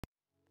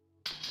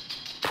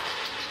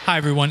Hi,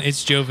 everyone.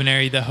 It's Joe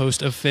Veneri, the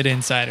host of Fitt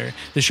Insider,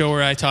 the show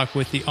where I talk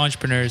with the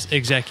entrepreneurs,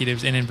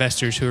 executives, and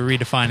investors who are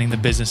redefining the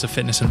business of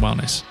fitness and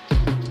wellness.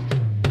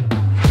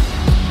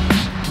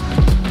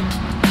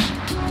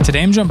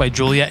 Today, I'm joined by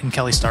Juliet and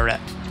Kelly Starrett,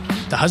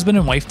 the husband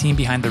and wife team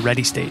behind the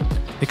Ready State,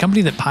 the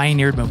company that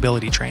pioneered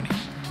mobility training.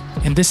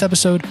 In this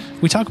episode,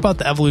 we talk about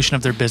the evolution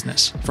of their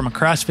business, from a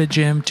CrossFit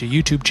gym to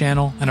YouTube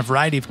channel and a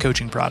variety of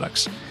coaching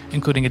products,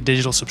 including a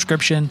digital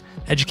subscription,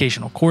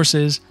 educational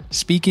courses,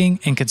 speaking,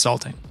 and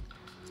consulting.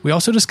 We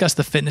also discuss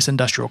the fitness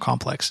industrial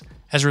complex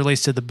as it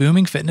relates to the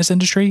booming fitness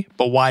industry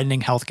but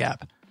widening health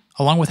gap,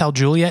 along with how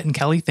Juliet and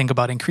Kelly think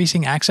about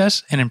increasing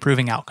access and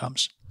improving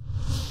outcomes.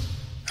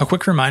 A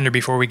quick reminder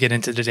before we get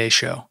into today's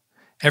show.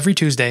 Every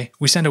Tuesday,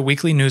 we send a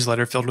weekly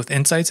newsletter filled with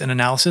insights and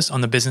analysis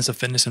on the business of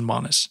fitness and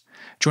wellness.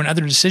 Join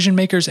other decision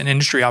makers and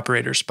industry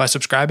operators by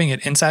subscribing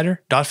at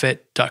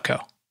insider.fit.co.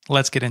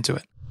 Let's get into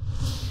it.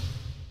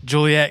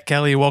 Juliet,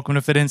 Kelly, welcome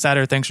to Fitt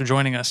Insider. Thanks for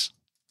joining us.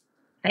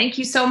 Thank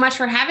you so much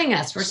for having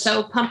us. We're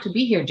so pumped to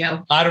be here,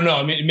 Joe. I don't know.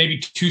 I mean, it may be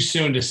too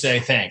soon to say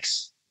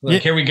thanks.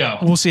 Here we go.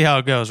 We'll see how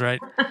it goes, right?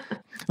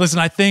 Listen,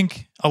 I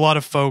think a lot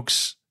of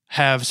folks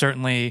have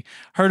certainly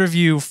heard of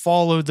you,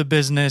 followed the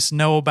business,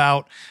 know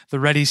about the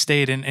Ready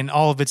State and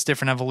all of its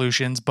different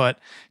evolutions. But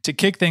to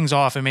kick things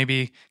off and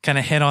maybe kind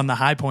of hit on the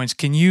high points,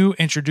 can you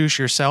introduce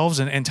yourselves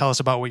and tell us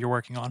about what you're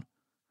working on?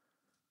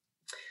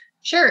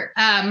 Sure.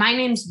 My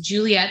name's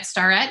Juliet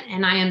Starrett,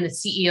 and I am the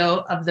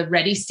CEO of the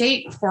Ready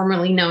State,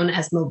 formerly known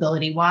as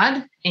Mobility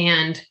WOD.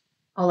 And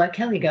I'll let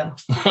Kelly go.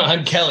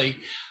 I'm Kelly.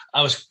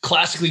 I was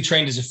classically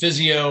trained as a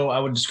physio. I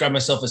would describe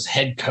myself as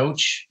head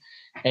coach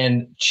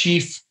and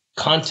chief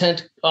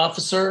content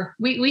officer.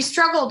 We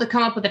struggled to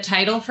come up with a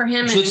title for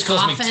him. Juliet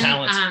calls me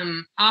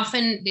talent.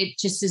 Often it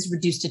just is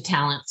reduced to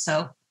talent.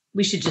 So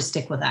we should just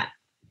stick with that.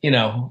 You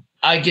know,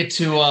 I get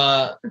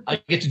to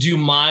do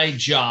my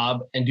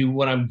job and do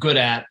what I'm good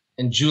at.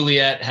 And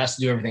Juliet has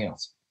to do everything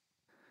else.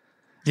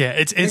 Yeah,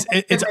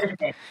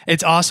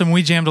 it's awesome.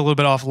 We jammed a little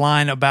bit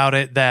offline about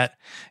it that,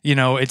 you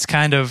know, it's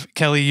kind of,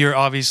 Kelly, you're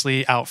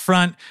obviously out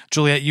front.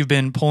 Juliet, you've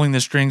been pulling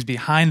the strings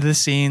behind the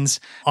scenes,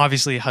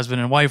 obviously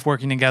husband and wife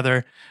working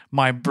together.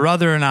 My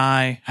brother and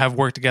I have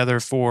worked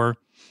together for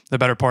the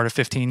better part of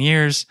 15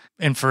 years.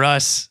 And for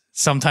us,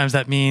 sometimes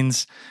that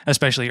means,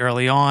 especially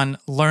early on,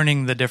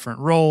 learning the different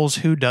roles,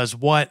 who does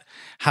what,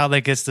 how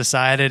that gets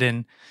decided.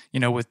 And, you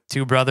know, with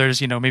two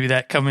brothers, you know, maybe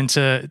that come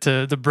into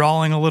the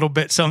brawling a little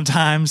bit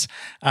sometimes.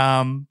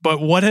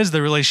 But what has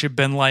the relationship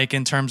been like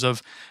in terms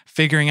of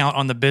figuring out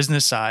on the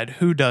business side,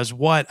 who does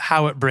what,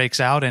 how it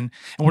breaks out, and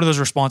what do those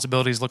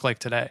responsibilities look like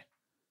today?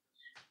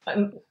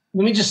 Let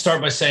me just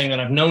start by saying that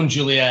I've known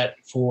Juliet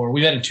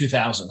we met in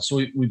 2000. So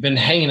we've been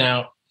hanging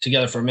out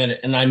together for a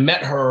minute. And I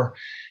met her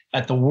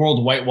at the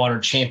World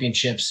Whitewater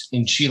Championships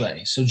in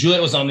Chile. So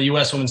Juliet was on the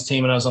U.S. women's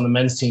team and I was on the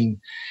men's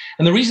team.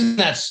 And the reason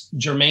that's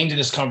germane to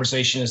this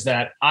conversation is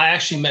that I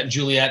actually met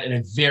Juliet in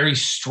a very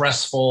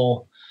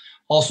stressful,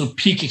 also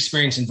peak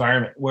experience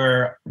environment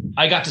where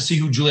I got to see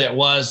who Juliet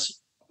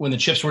was when the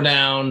chips were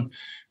down,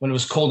 when it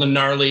was cold and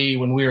gnarly,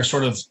 when we were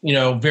sort of, you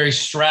know, very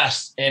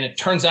stressed. And it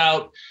turns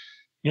out,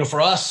 you know, for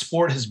us,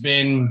 sport is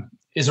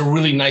a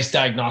really nice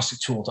diagnostic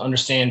tool to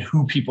understand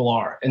who people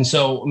are. And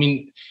so, I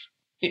mean,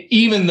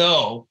 even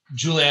though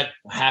Juliet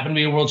happened to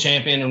be a world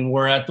champion and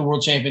we're at the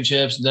world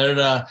championships,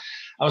 I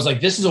was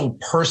like, this is a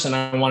person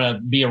I want to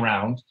be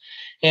around.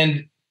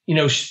 And, you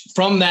know,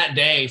 from that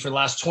day for the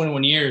last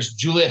 21 years,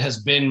 Juliet has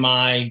been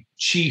my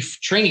chief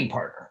training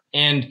partner.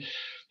 And,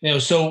 you know,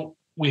 so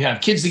we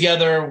have kids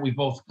together. We've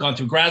both gone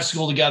through grad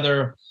school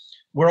together.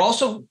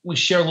 We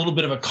share a little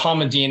bit of a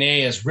common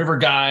DNA as river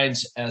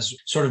guides, as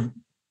sort of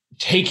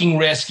taking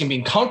risk and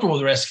being comfortable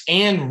with risk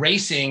and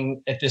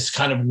racing at this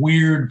kind of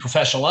weird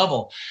professional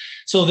level.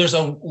 So there's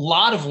a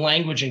lot of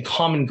language and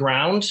common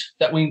ground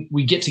that we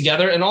get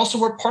together. And also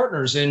we're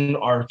partners in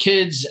our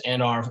kids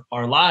and our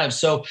lives.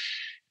 So,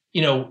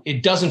 you know,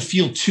 it doesn't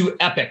feel too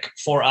epic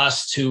for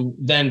us to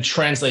then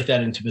translate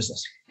that into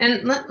business.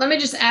 And let me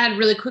just add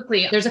really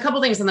quickly, there's a couple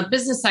of things on the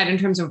business side in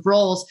terms of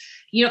roles.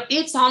 You know,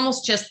 it's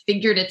almost just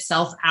figured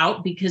itself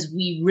out because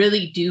we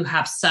really do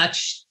have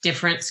such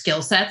different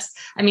skill sets.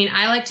 I mean,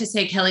 I like to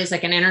say Kelly's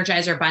like an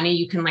Energizer bunny.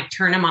 You can like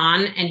turn him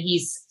on and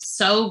he's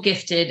so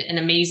gifted and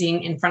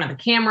amazing in front of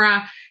the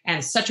camera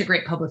and such a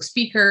great public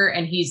speaker.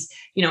 And he's,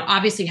 you know,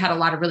 obviously had a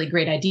lot of really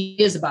great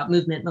ideas about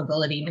movement,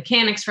 mobility,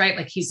 mechanics, right?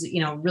 Like he's,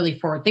 you know, really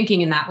forward thinking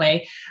in that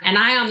way. And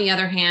I, on the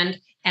other hand,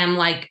 am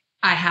like,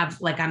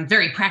 I'm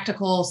very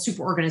practical,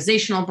 super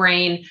organizational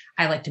brain.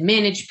 I like to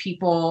manage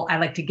people. I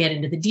like to get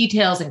into the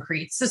details and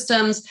create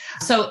systems.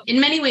 So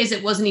in many ways,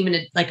 it wasn't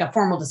even a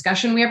formal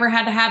discussion we ever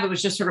had to have. It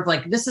was just sort of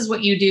like, this is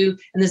what you do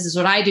and this is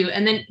what I do.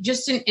 And then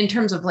just in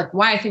terms of like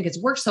why I think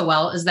it's worked so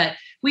well is that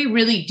we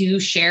really do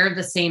share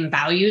the same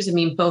values. I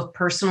mean, both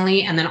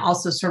personally and then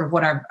also sort of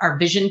what our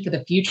vision for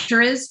the future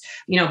is,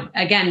 you know,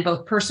 again,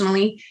 both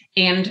personally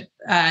and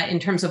in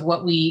terms of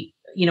what we,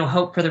 you know,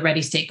 hope for the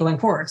Ready State going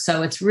forward.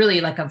 So it's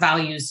really like a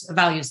values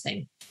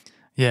thing.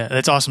 Yeah,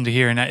 that's awesome to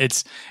hear. And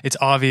it's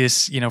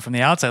obvious, from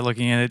the outside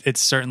looking in,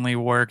 it's certainly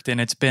worked,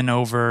 and it's been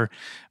over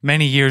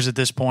many years at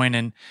this point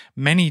and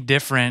many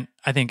different,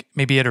 I think,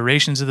 maybe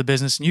iterations of the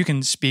business. And you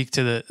can speak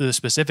to the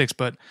specifics,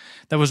 but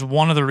that was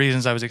one of the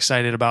reasons I was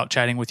excited about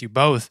chatting with you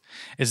both,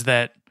 is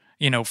that,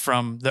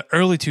 from the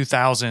early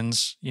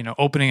 2000s,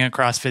 opening a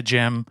CrossFit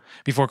gym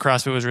before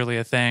CrossFit was really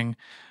a thing.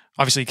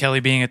 Obviously, Kelly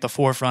being at the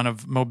forefront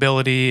of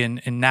mobility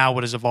and now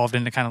what has evolved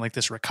into kind of like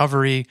this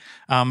recovery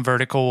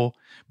vertical,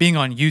 being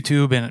on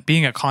YouTube and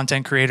being a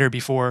content creator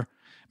before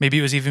maybe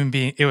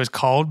it was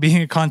called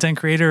being a content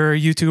creator or a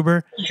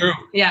YouTuber. True.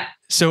 Yeah.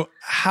 So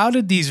how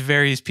did these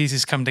various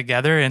pieces come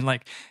together? And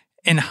like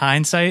in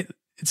hindsight,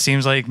 it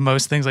seems like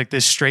most things like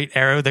this straight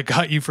arrow that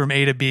got you from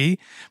A to B.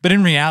 But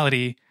in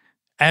reality,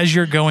 as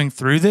you're going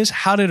through this,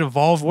 how did it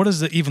evolve? What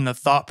is even the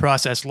thought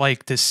process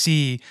like to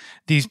see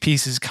these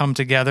pieces come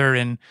together?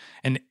 And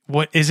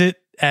what is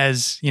it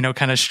as,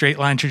 kind of straight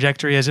line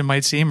trajectory as it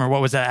might seem, or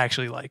what was that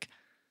actually like?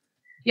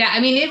 Yeah,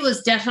 I mean, it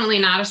was definitely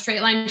not a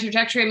straight line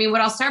trajectory. I mean,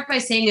 what I'll start by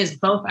saying is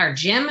both our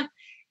gym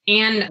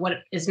and what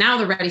is now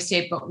the Ready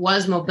State, but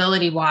was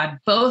Mobility WOD,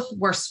 both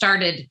were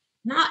started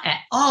not at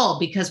all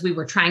because we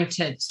were trying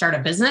to start a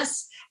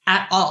business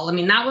at all. I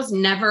mean, that was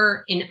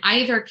never in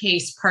either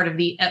case part of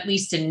the at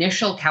least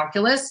initial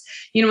calculus.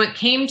 It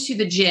came to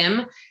the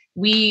gym.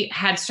 We'd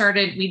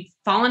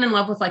fallen in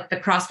love with like the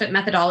CrossFit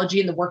methodology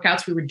and the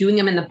workouts. We were doing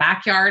them in the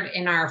backyard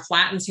in our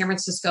flat in San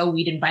Francisco.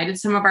 We'd invited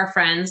some of our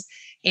friends,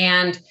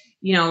 and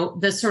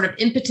the sort of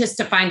impetus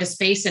to find a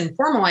space and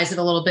formalize it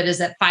a little bit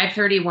is at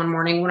 5:30 one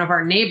morning, one of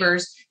our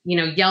neighbors,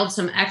 yelled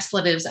some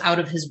expletives out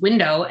of his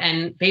window.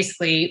 And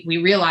basically we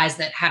realized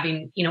that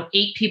having,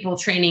 8 people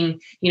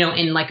training,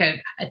 in like a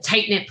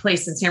tight knit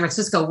place in San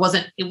Francisco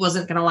wasn't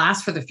going to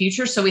last for the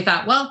future. So we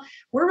thought, well,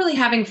 we're really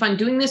having fun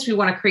doing this. We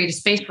want to create a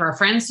space for our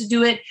friends to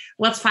do it.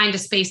 Let's find a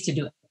space to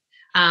do it.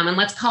 And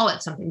let's call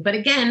it something. But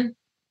again,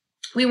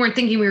 we weren't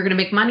thinking we were going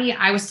to make money.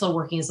 I was still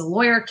working as a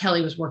lawyer.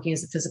 Kelly was working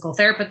as a physical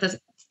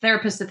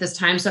therapist at this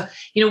time. So,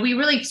 we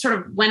really sort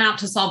of went out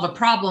to solve a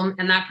problem.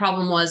 And that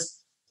problem was,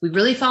 we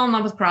really fell in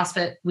love with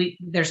CrossFit.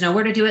 There's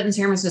nowhere to do it in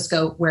San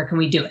Francisco. Where can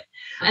we do it?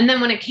 And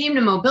then when it came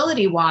to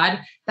Mobility WOD,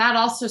 that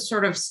also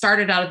sort of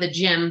started out of the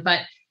gym.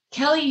 But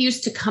Kelly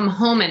used to come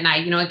home at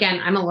night. Again,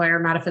 I'm a lawyer,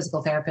 not a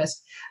physical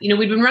therapist. We'd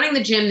been running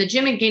the gym. The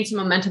gym had gained some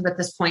momentum at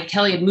this point.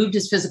 Kelly had moved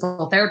his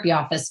physical therapy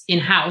office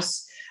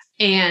in-house.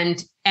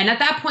 And at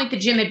that point, the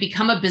gym had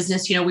become a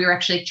business. We were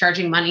actually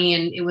charging money,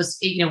 and it was,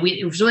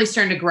 it was really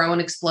starting to grow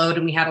and explode,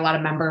 and we had a lot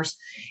of members.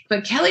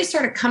 But Kelly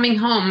started coming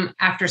home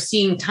after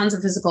seeing tons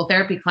of physical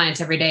therapy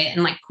clients every day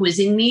and like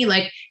quizzing me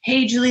like,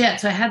 hey, Juliet,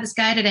 so I had this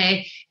guy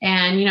today,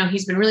 and,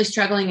 he's been really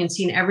struggling and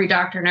seen every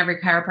doctor and every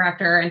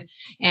chiropractor.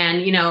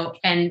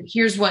 And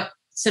here's what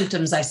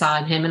symptoms I saw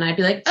in him. And I'd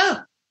be like,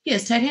 oh, he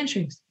has tight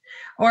hamstrings,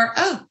 or,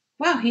 oh,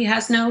 wow, he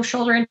has no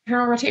shoulder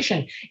internal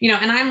rotation,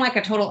 and I'm like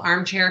a total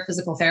armchair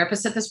physical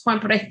therapist at this point.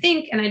 But I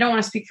think, and I don't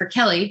want to speak for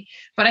Kelly,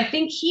 but I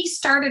think he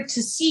started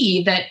to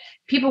see that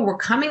people were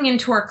coming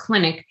into our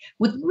clinic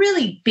with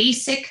really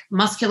basic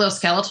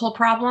musculoskeletal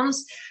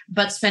problems,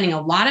 but spending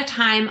a lot of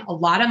time, a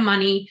lot of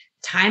money,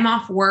 time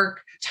off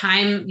work,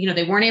 time,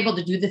 they weren't able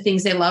to do the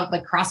things they loved,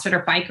 like CrossFit or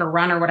bike or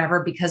run or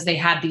whatever, because they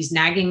had these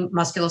nagging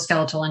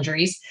musculoskeletal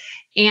injuries.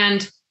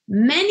 And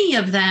many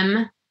of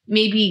them,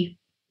 maybe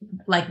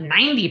like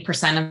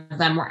 90% of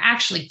them, were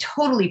actually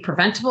totally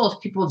preventable if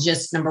people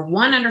just, number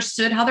one,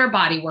 understood how their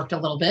body worked a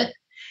little bit.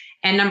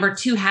 And number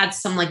two, had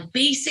some like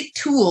basic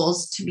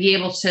tools to be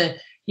able to,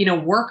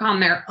 work on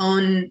their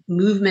own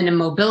movement and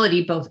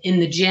mobility, both in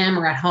the gym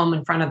or at home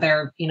in front of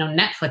their,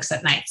 Netflix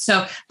at night.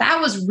 So that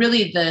was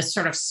really the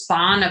sort of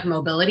spawn of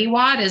Mobility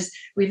WOD. Is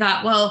we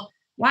thought, well,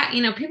 why,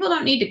 people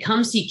don't need to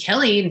come see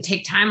Kelly and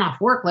take time off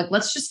work. Like,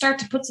 let's just start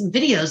to put some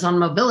videos on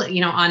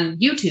mobility, on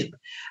YouTube.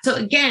 So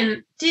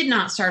again, did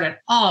not start at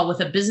all with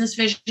a business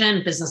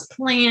vision, business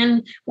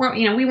plan.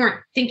 We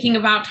weren't thinking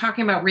about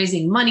talking about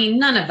raising money,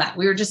 none of that.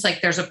 We were just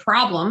like, there's a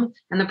problem.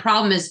 And the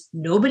problem is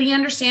nobody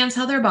understands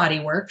how their body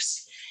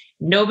works.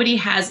 Nobody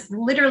has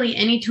literally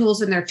any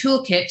tools in their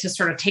toolkit to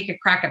sort of take a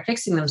crack at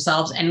fixing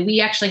themselves. And we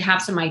actually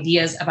have some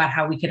ideas about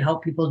how we could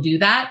help people do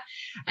that.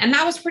 And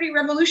that was pretty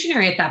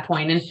revolutionary at that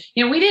point. And,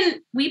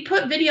 we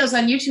put videos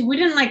on YouTube. We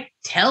didn't like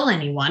tell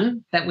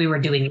anyone that we were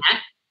doing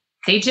that.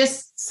 They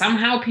just,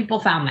 somehow people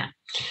found that.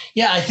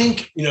 Yeah, I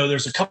think,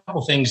 there's a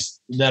couple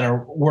things that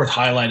are worth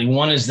highlighting.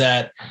 One is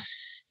that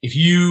if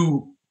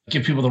you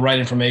give people the right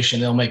information,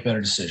 they'll make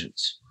better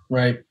decisions,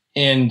 right?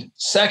 And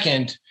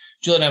second,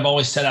 Juliet and I have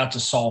always set out to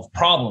solve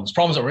problems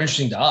that were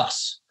interesting to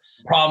us,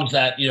 problems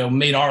that,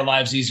 made our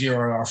lives easier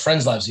or our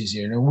friends' lives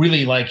easier. And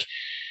really, like,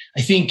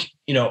 I think,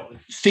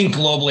 think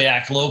globally,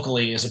 act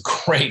locally is a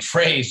great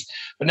phrase.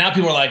 But now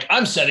people are like,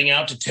 I'm setting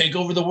out to take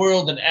over the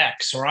world in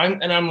X,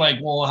 I'm like,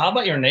 well, how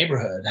about your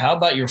neighborhood? How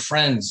about your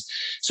friends?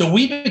 So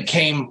we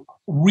became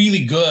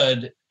really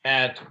good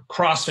at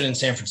CrossFit in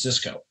San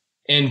Francisco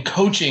and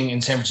coaching in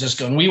San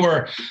Francisco. And we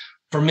were,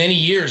 for many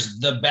years,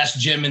 the best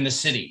gym in the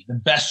city, the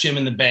best gym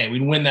in the Bay.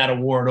 We'd win that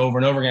award over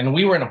and over again. And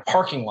we were in a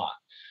parking lot,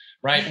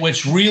 right?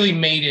 Which really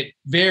made it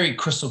very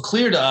crystal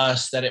clear to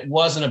us that it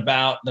wasn't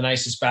about the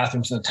nicest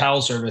bathrooms and the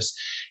towel service.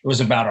 It was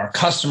about our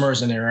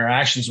customers and the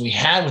interactions we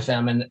had with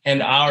them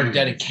and our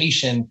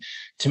dedication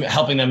to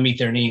helping them meet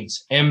their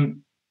needs.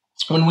 And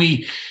when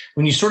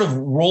you sort of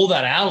roll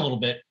that out a little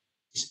bit,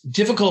 it's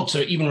difficult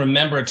to even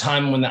remember a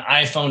time when the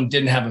iPhone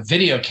didn't have a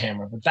video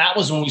camera, but that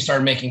was when we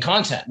started making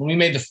content. When we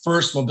made the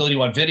first Mobility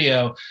Wide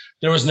video,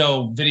 there was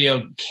no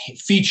video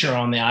feature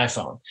on the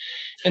iPhone.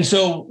 And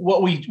so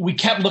what we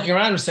kept looking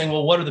around and saying,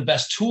 well, what are the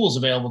best tools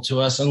available to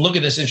us? And look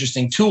at this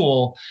interesting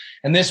tool,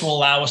 and this will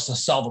allow us to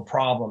solve a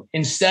problem.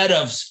 Instead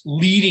of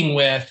leading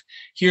with,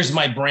 here's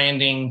my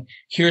branding,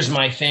 here's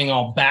my thing,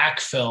 I'll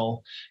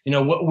backfill.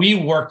 What we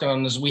worked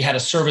on is we had a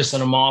service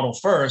and a model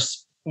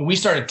first. We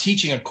started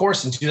teaching a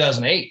course in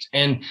 2008,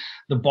 and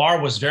the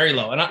bar was very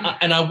low.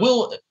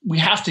 We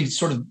have to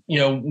sort of,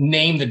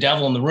 name the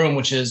devil in the room,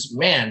 which is,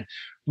 man,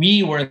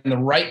 we were in the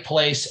right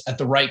place at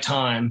the right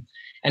time.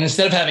 And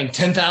instead of having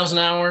 10,000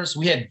 hours,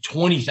 we had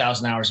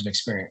 20,000 hours of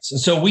experience. And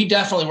so we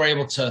definitely were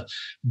able to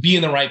be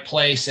in the right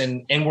place,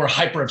 and we're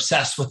hyper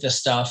obsessed with this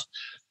stuff.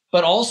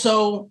 But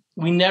also,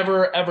 we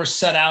never, ever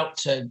set out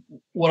to,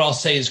 what I'll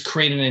say is,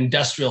 create an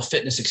industrial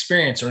fitness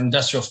experience or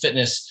industrial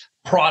fitness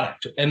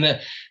product. And the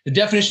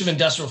definition of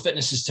industrial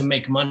fitness is to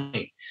make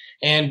money.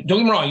 And don't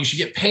get me wrong, you should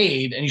get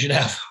paid and you should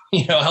have,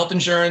 health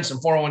insurance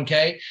and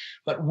 401k.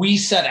 But we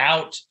set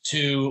out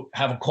to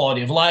have a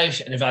quality of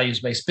life and a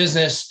values-based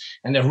business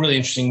and have really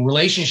interesting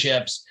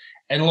relationships.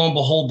 And lo and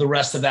behold, the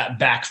rest of that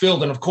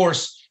backfilled. And of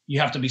course, you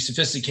have to be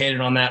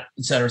sophisticated on that,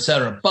 et cetera, et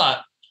cetera.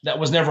 But that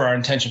was never our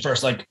intention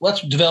first. Like, let's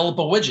develop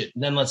a widget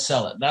and then let's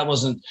sell it. That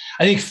wasn't,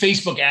 I think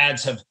Facebook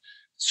ads have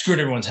screwed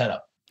everyone's head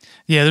up.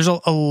 Yeah, there's a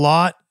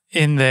lot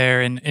in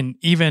there. And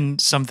even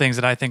some things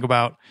that I think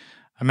about,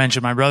 I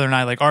mentioned my brother and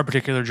I, like our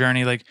particular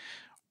journey, like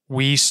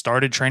we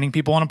started training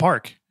people in a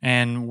park,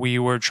 and we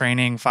were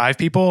training 5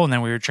 people, and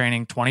then we were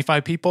training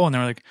 25 people. And they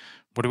were like,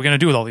 what are we going to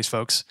do with all these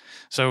folks?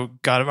 So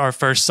got our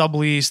first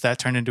sublease that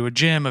turned into a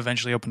gym,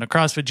 eventually opened a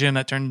CrossFit gym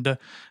that turned into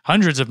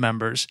hundreds of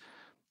members.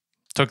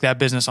 Took that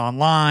business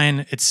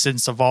online. It's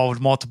since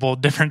evolved multiple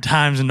different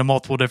times into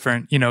multiple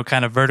different,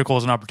 kind of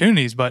verticals and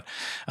opportunities, but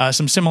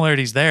some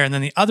similarities there. And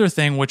then the other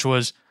thing, which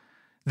was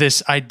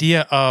this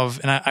idea of,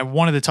 and I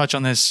wanted to touch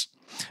on this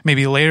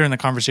maybe later in the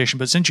conversation,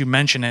 but since you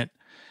mention it,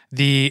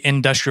 the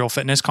industrial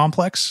fitness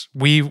complex,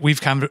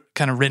 we've kind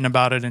of written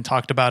about it and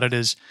talked about it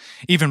as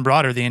even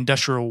broader, the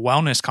industrial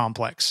wellness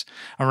complex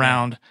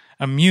around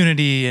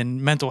immunity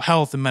and mental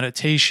health and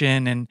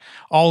meditation and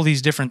all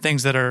these different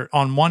things that are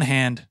on one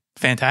hand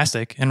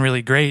fantastic and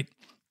really great,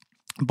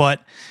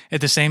 but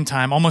at the same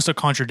time, almost a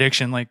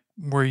contradiction. Like,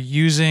 we're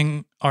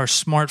using our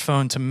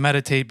smartphone to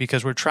meditate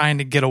because we're trying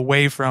to get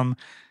away from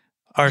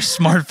our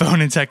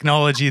smartphone and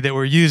technology that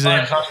we're using.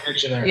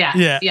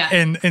 Yeah.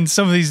 And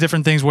some of these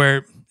different things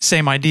where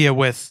same idea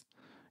with,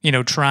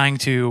 trying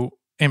to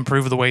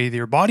improve the way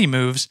your body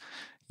moves.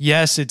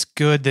 Yes, it's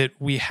good that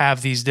we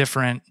have these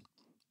different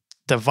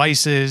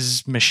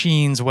devices,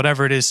 machines,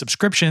 whatever it is,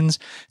 subscriptions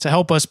to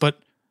help us, but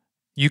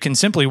you can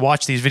simply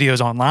watch these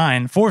videos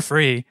online for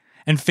free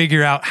and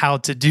figure out how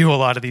to do a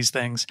lot of these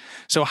things.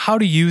 So how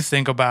do you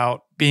think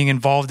about being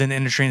involved in the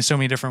industry in so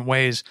many different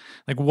ways?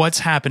 Like, what's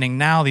happening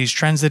now, these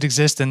trends that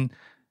exist, and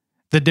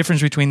the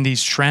difference between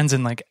these trends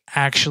and like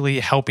actually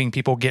helping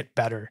people get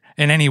better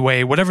in any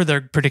way, whatever their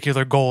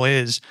particular goal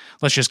is.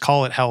 Let's just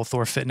call it health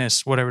or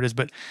fitness, whatever it is.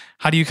 But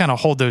how do you kind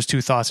of hold those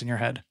two thoughts in your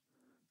head?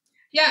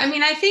 Yeah, I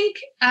mean, I think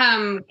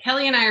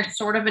Kelly and I are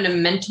sort of in a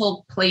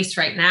mental place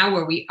right now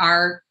where we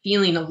are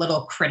feeling a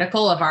little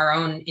critical of our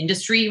own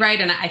industry, right?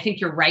 And I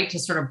think you're right to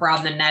sort of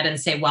broaden the net and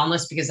say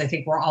wellness, because I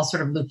think we're all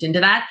sort of looped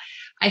into that.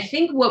 I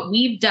think what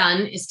we've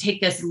done is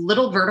take this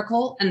little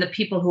vertical and the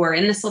people who are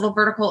in this little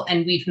vertical,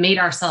 and we've made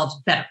ourselves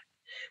better.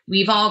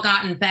 We've all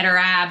gotten better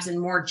abs and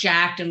more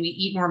jacked, and we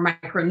eat more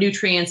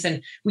micronutrients,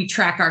 and we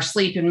track our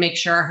sleep and make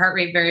sure our heart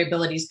rate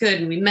variability is good,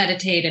 and we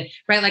meditate, and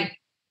right, like,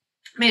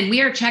 man,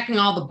 we are checking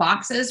all the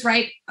boxes,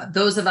 right?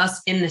 Those of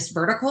us in this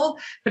vertical.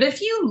 But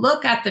if you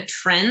look at the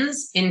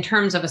trends in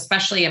terms of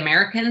especially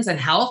Americans and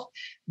health,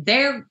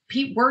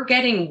 we're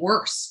getting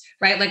worse,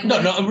 right? Like,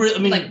 I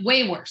mean, like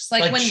way worse.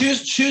 Like when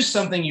choose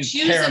something you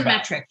care about.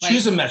 Metric,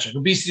 choose a metric: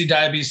 obesity,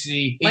 diabetes,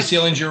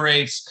 ACL injury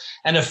rates,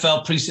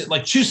 NFL preset.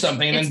 Like, choose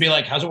something and then be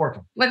like, how's it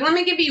working? Like, let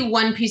me give you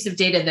one piece of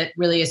data that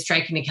really is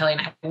striking to Kelly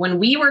and I. When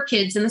we were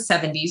kids in the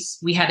 70s,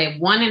 we had a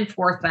 1 in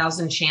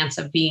 4,000 chance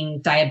of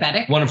being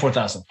diabetic. 1 in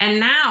 4,000. And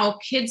now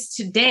kids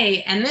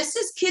today, and this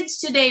is kids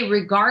today,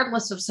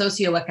 regardless of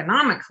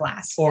socioeconomic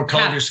class or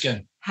color of your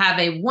skin, have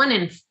a 1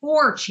 in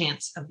 4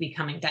 chance of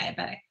becoming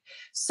diabetic.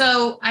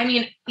 So, I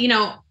mean,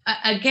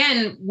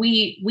 again,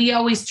 we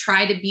always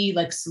try to be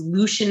like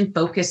solution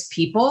focused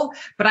people,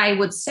 but I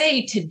would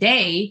say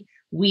today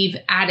we've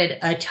added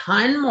a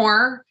ton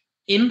more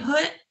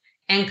input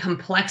and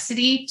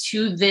complexity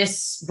to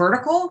this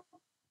vertical,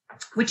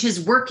 which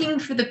is working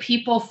for the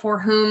people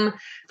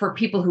for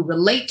people who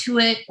relate to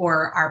it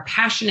or are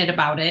passionate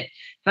about it.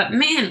 But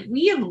man,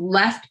 we have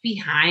left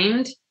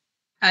behind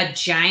a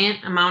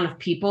giant amount of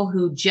people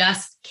who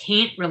just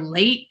can't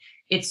relate.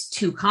 It's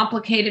too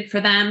complicated for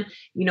them.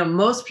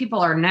 Most people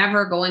are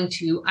never going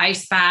to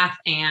ice bath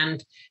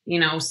and,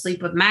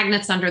 sleep with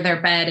magnets under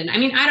their bed. And I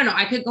mean, I don't know,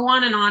 I could go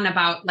on and on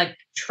about like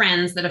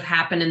trends that have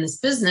happened in this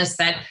business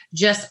that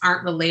just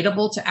aren't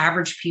relatable to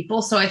average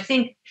people. So I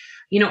think,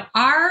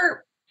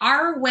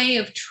 our way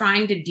of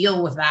trying to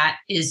deal with that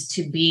is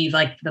to be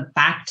like the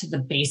back to the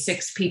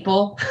basics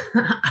people,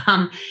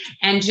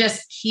 and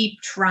just keep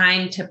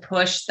trying to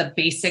push the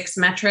basics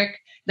metric,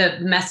 the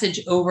message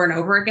over and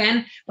over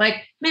again.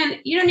 Like, man,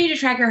 you don't need to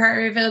track your heart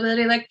rate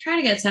availability. Like, try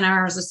to get 10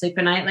 hours of sleep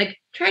a night. Like,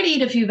 try to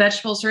eat a few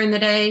vegetables during the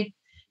day.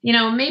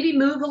 Maybe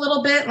move a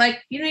little bit.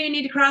 Like, you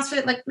need to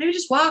CrossFit, like maybe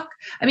just walk.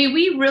 I mean,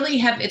 we really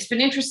have, it's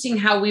been interesting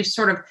how we've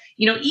sort of,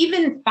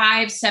 even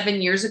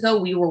 5-7 years ago,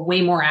 we were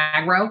way more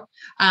aggro.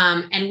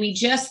 And we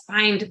just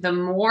find the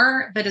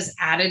more that is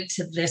added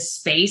to this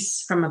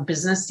space from a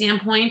business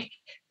standpoint,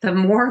 the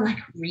more like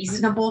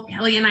reasonable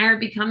Kelly and I are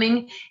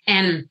becoming.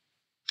 And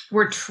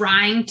we're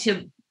trying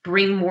to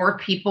bring more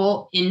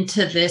people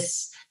into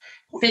this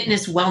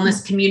fitness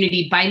wellness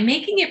community by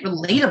making it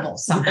relatable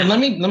somehow. And let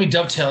me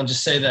dovetail and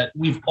just say that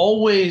we've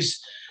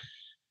always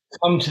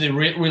come to the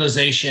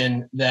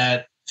realization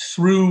that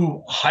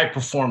through high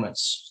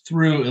performance,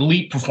 through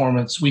elite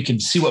performance, we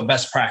could see what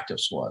best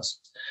practice was.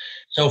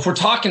 So if we're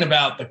talking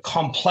about the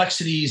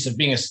complexities of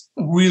being a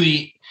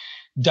really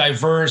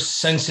diverse,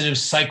 sensitive,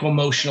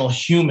 psycho-emotional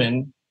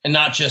human, and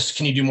not just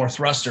can you do more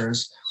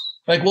thrusters,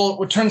 like,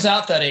 well, it turns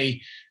out that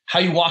how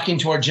you walk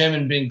into our gym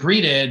and being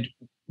greeted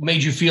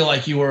made you feel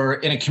like you were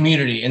in a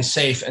community and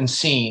safe and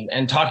seen,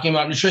 and talking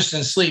about nutrition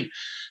and sleep.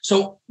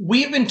 So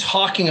we've been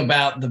talking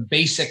about the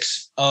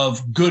basics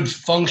of good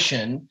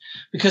function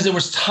because it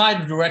was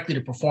tied directly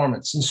to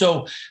performance. And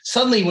so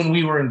suddenly when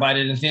we were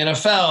invited into the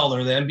NFL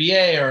or the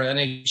NBA or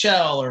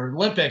NHL or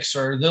Olympics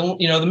or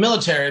the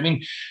military, I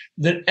mean,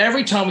 that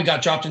every time we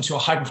got dropped into a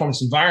high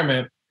performance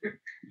environment,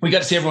 we got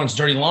to see everyone's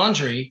dirty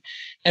laundry,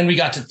 and we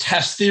got to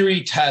test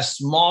theory, test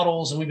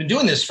models. And we've been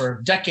doing this for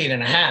a decade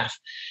and a half.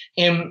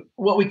 And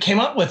what we came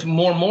up with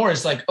more and more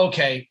is like,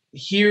 okay,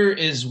 here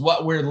is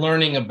what we're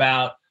learning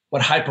about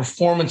what high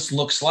performance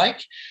looks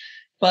like.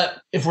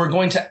 But if we're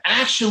going to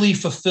actually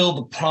fulfill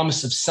the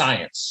promise of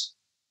science,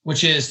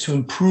 which is to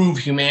improve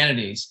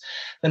humanities,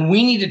 then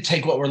we need to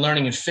take what we're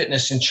learning in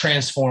fitness and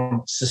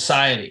transform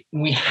society.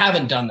 And we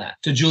haven't done that,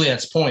 to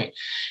Juliet's point.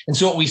 And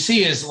so what we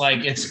see is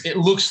like, it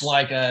looks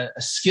like a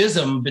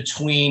schism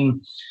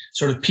between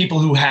sort of people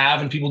who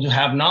have and people who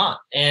have not.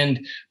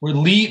 And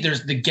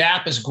the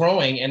gap is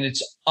growing, and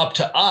it's up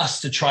to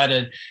us to try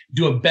to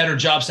do a better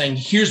job saying,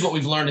 here's what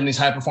we've learned in these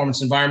high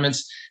performance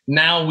environments.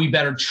 Now we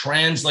better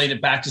translate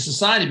it back to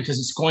society because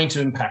it's going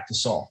to impact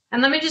us all.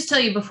 And let me just tell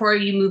you before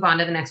you move on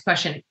to the next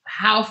question,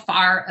 how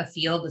far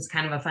afield is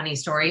kind of a funny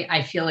story.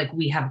 I feel like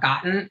we have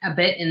gotten a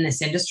bit in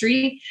this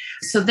industry.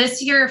 So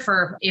this year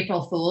for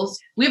April Fools,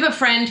 we have a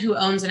friend who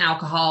owns an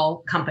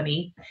alcohol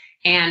company.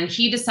 And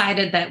he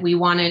decided that he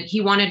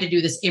wanted to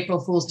do this April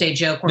Fool's Day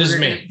joke. This is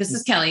me. This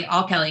is Kelly,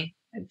 all Kelly,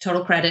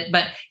 total credit.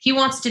 But he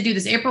wants to do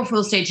this April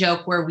Fool's Day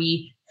joke where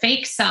we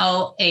fake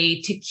sell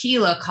a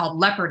tequila called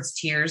Leopard's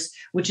Tears,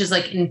 which is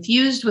like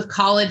infused with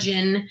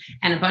collagen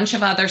and a bunch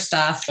of other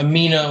stuff.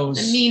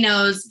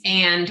 Aminos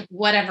and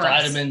whatever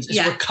vitamins. Else.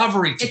 It's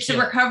recovery tequila. It's a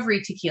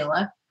recovery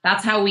tequila.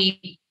 That's how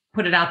we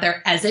put it out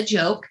there as a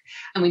joke.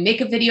 And we make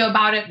a video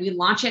about it. We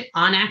launch it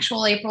on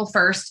actual April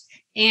 1st.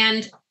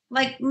 And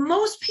like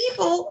most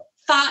people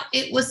thought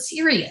it was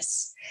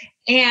serious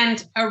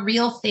and a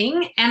real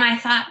thing. And I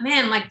thought,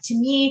 man, like to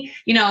me,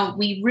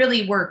 we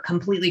really were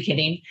completely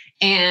kidding.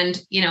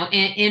 And,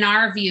 in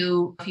our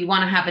view, if you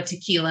want to have a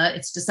tequila,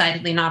 it's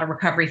decidedly not a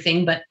recovery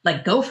thing, but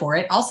like go for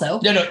it also.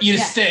 Eat a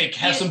steak,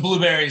 have some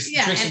blueberries,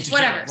 drink some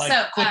tequila. Whatever. Like,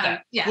 so, quit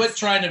that. Yes. Quit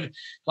trying to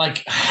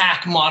like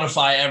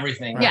modify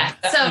everything. Right?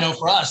 Yeah. So,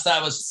 for us,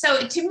 that was.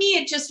 So to me,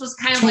 it just was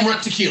kind of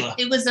like tequila.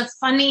 It was a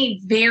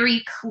funny,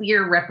 very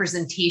clear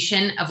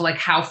representation of like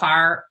how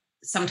far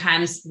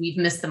sometimes we've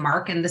missed the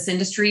mark in this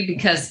industry,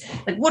 because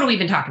like, what have we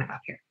been talking about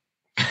here?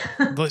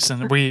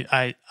 Listen,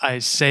 I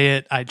say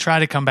it, I try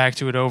to come back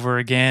to it over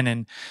again.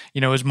 And,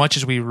 as much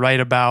as we write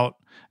about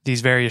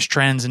these various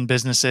trends in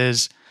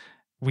businesses,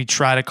 we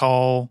try to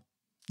call,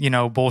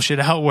 bullshit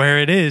out where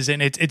it is.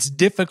 And it's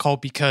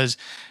difficult because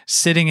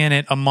sitting in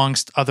it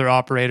amongst other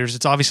operators,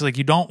 it's obviously like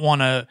you don't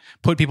want to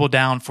put people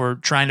down for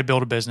trying to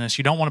build a business.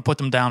 You don't want to put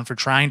them down for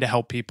trying to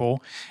help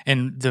people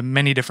in the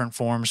many different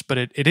forms. But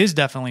it is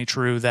definitely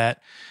true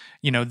that,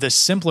 the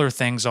simpler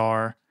things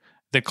are,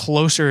 the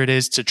closer it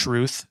is to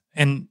truth.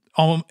 And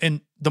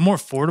the more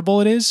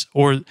affordable it is,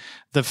 or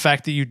the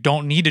fact that you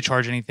don't need to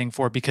charge anything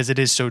for it because it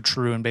is so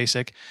true and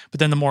basic. But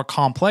then the more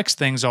complex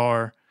things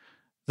are,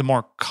 the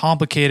more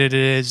complicated it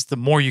is, the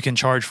more you can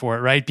charge for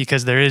it, right?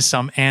 Because there is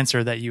some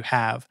answer that you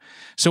have.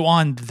 So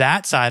on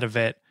that side of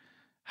it,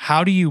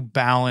 how do you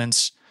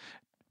balance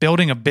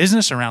building a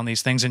business around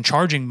these things and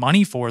charging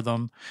money for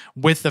them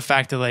with the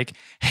fact that like,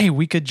 hey,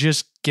 we could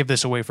just give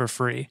this away for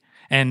free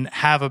and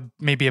have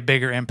maybe a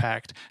bigger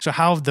impact? So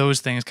how have those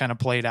things kind of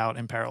played out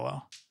in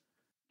parallel?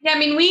 Yeah, I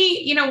mean,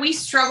 we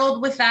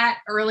struggled with that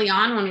early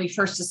on when we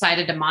first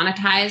decided to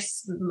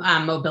monetize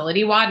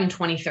Mobility WOD in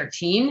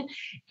 2013.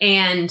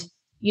 And,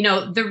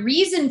 the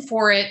reason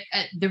for it,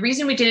 the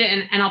reason we did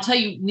it, and I'll tell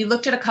you, we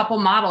looked at a couple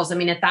models. I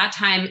mean, at that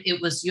time,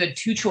 you had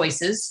two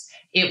choices.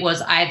 It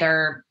was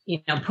either,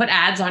 put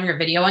ads on your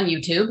video on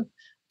YouTube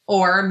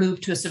or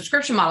move to a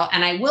subscription model.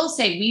 And I will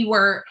say we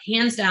were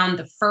hands down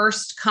the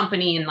first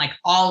company in like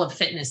all of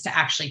fitness to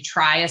actually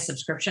try a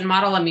subscription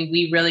model. I mean,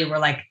 we really were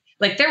like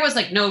there was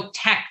like no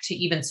tech to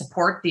even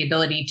support the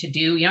ability to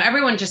do,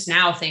 everyone just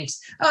now thinks,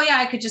 oh yeah,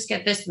 I could just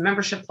get this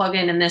membership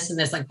plugin and this and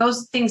this. Like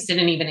those things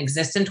didn't even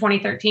exist in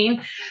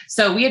 2013.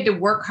 So we had to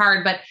work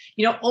hard. But,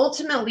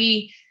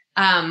 ultimately,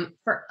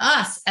 for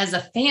us as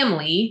a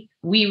family,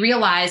 we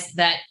realized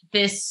that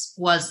this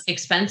was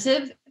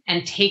expensive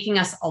and taking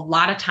us a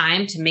lot of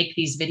time to make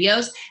these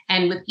videos.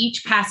 And with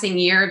each passing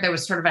year, there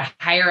was sort of a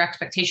higher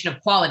expectation of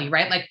quality,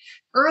 right? Like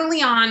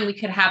early on, we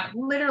could have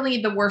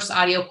literally the worst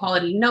audio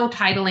quality, no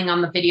titling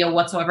on the video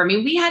whatsoever. I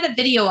mean, we had a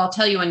video, I'll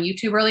tell you, on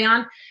YouTube early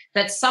on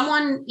that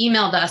someone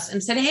emailed us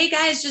and said, hey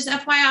guys, just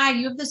FYI,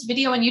 you have this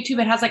video on YouTube.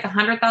 It has like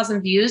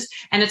 100,000 views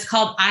and it's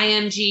called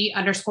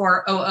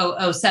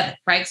IMG_0007,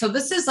 right? So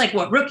this is like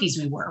what rookies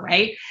we were,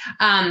 right?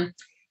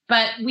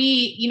 But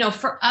we,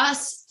 for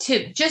us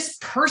to just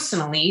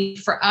personally,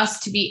 for us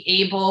to be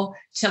able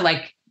to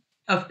like,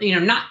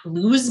 not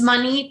lose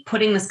money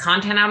putting this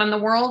content out in the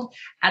world,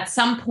 at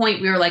some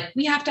point we were like,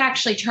 we have to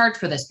actually charge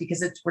for this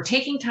because we're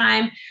taking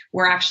time.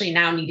 We're actually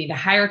now needing to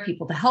hire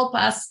people to help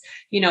us.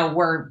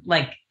 We're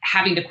like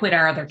having to quit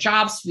our other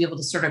jobs to be able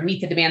to sort of meet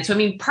the demand. So, I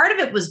mean, part of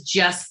it was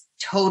just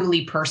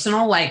totally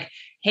personal, like,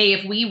 hey,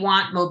 if we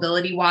want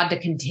Mobility WOD to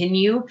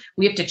continue,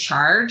 we have to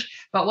charge.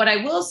 But what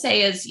I will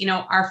say is,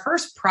 our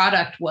first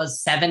product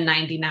was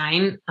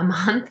 $7.99 a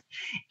month.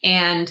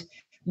 And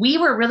we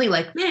were really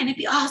like, man, it'd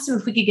be awesome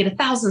if we could get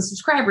 1,000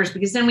 subscribers,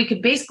 because then we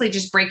could basically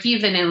just break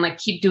even and like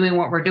keep doing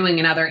what we're doing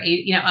in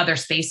other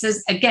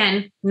spaces.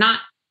 Again, not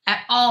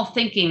at all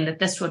thinking that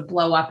this would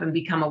blow up and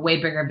become a way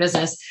bigger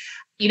business.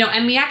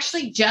 And we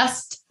actually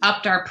just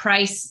upped our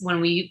price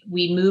when we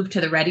moved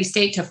to the ready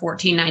state to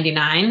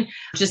 $14.99,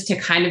 just to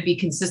kind of be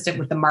consistent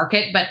with the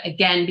market. But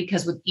again,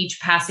 because with each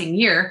passing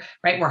year,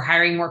 right, we're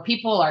hiring more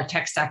people, our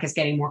tech stack is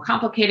getting more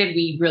complicated.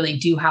 We really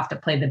do have to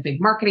play the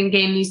big marketing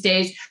game these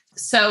days.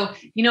 So,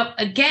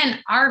 again,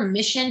 our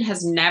mission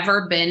has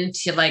never been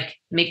to like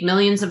make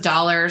millions of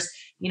dollars,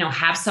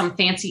 have some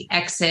fancy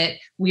exit.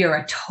 We are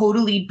a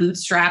totally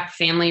bootstrapped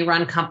family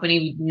run company.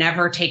 We've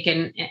never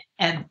taken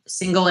a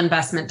single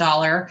investment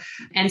dollar.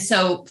 And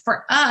so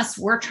for us,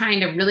 we're trying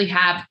to really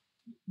have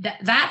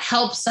that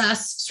helps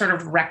us sort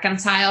of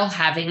reconcile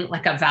having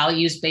like a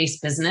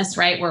values-based business,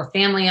 right? We're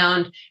family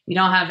owned. We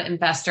don't have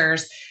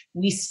investors.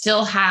 We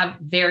still have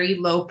very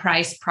low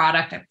price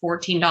product at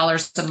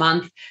 $14 a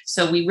month.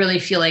 So we really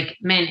feel like,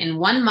 man, in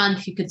 1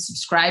 month, you could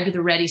subscribe to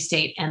the Ready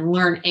State and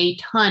learn a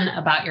ton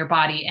about your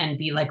body and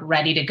be like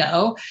ready to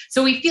go.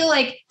 So we feel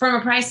like from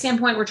a price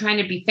standpoint, we're trying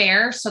to be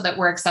fair so that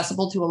we're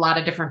accessible to a lot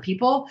of different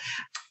people.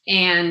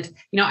 And,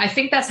 I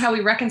think that's how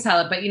we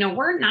reconcile it. But,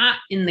 we're not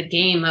in the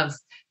game of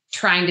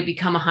trying to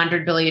become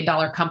 $100 billion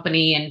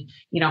company and,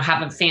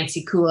 have a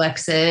fancy cool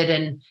exit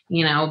and,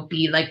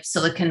 be like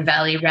Silicon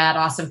Valley rad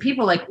awesome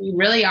people. Like we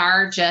really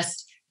are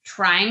just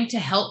trying to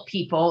help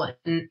people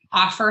and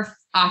offer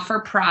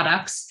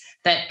products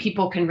that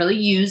people can really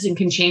use and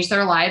can change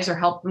their lives or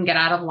help them get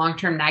out of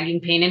long-term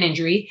nagging pain and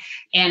injury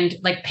and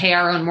like pay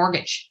our own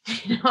mortgage.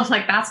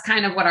 Like that's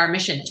kind of what our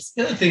mission is.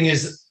 The other thing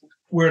is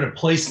we're at a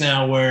place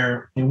now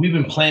where we've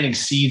been planting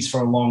seeds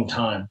for a long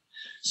time.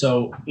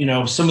 So,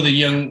 some of the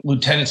young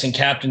lieutenants and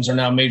captains are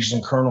now majors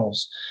and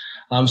colonels.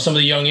 Some of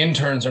the young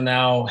interns are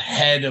now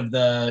head of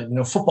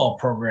the, football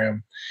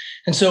program.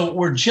 And so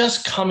we're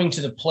just coming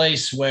to the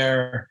place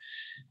where,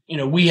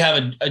 we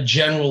have a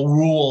general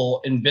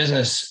rule in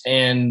business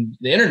and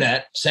the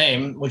internet,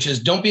 same, which is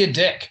don't be a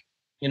dick,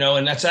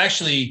 and that's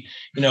actually,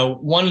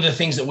 one of the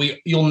things that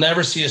you'll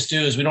never see us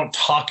do is we don't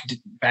talk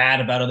bad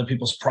about other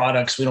people's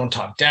products. We don't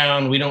talk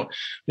down. We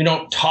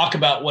don't talk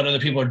about what other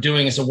people are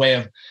doing as a way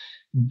of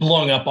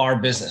blowing up our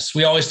business.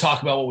 We always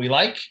talk about what we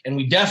like, and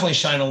we definitely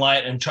shine a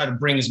light and try to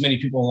bring as many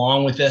people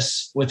along with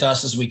us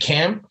as we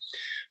can.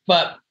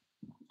 But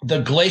the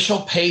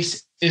glacial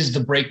pace is the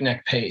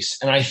breakneck pace.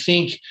 And I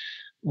think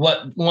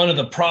one of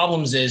the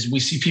problems is we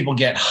see people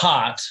get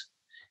hot,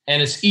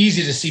 and it's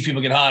easy to see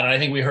people get hot. And I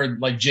think we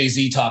heard like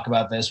Jay-Z talk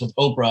about this with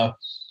Oprah.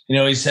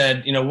 He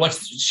said,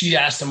 she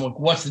asked him,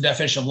 what's the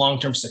definition of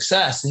long-term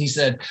success? And he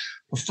said,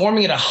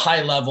 performing at a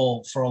high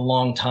level for a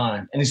long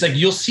time. And he's like,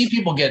 you'll see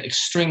people get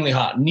extremely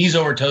hot. Knees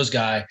over toes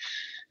guy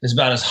is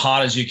about as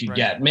hot as you could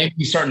get. Maybe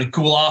he's starting to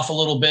cool off a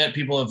little bit.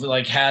 People have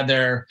like had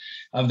their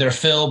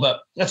fill,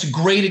 but that's a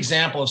great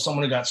example of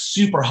someone who got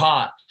super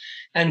hot.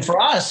 And for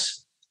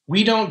us,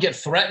 we don't get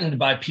threatened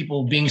by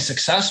people being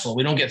successful.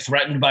 We don't get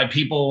threatened by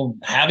people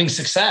having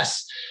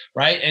success,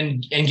 right?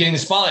 And getting the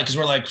spotlight, because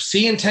we're like,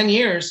 see you in 10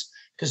 years.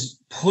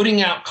 Because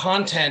putting out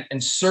content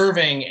and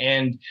serving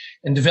and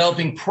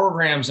developing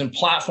programs and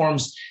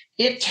platforms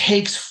it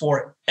takes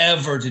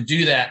forever to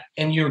do that.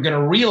 And you're going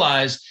to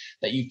realize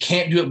that you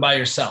can't do it by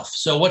yourself.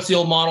 So what's the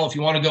old model? If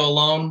you want to go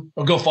alone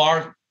or go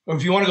far, or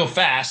if you want to go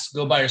fast,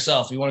 go by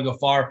yourself. If you want to go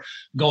far,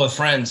 go with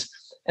friends.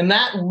 And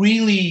that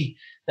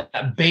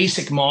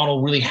basic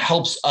model really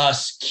helps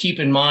us keep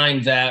in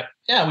mind that,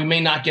 yeah, we may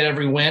not get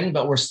every win,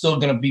 but we're still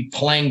going to be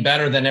playing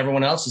better than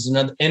everyone else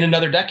in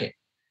another decade.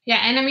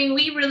 Yeah. And I mean,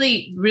 we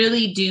really,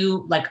 really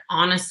do like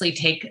honestly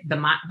take the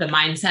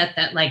mindset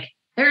that like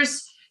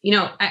there's,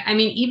 I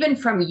mean, even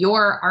from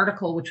your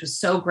article, which was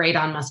so great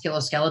on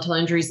musculoskeletal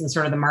injuries and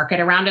sort of the market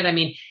around it. I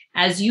mean,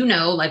 as you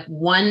know, like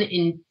 1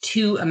 in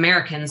 2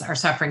 Americans are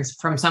suffering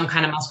from some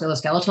kind of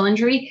musculoskeletal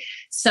injury.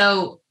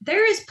 So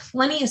there is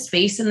plenty of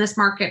space in this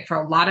market for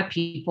a lot of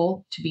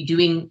people to be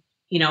doing,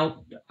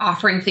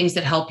 offering things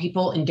that help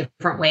people in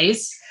different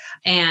ways.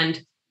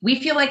 And we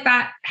feel like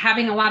that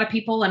having a lot of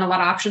people and a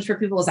lot of options for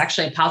people is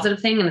actually a positive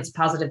thing. And it's a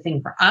positive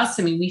thing for us.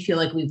 I mean, we feel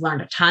like we've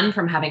learned a ton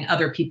from having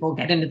other people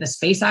get into the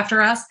space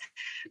after us.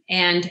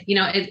 And,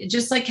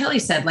 just like Kelly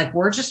said, like,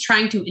 we're just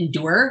trying to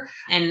endure.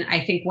 And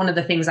I think one of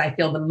the things I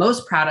feel the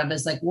most proud of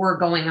is like, we're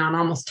going on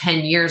almost 10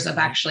 years of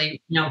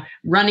actually,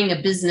 running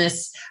a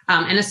business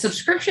and a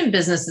subscription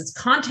business that's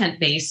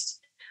content-based,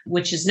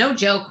 which is no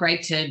joke,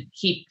 right? To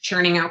keep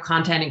churning out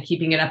content and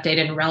keeping it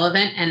updated and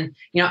relevant. And,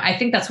 I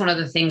think that's one of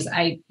the things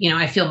I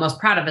feel most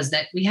proud of is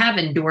that we have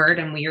endured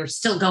and we are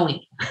still going.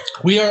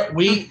 We are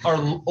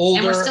older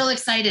and we're still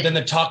excited than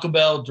the Taco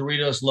Bell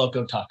Doritos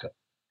Loco Taco.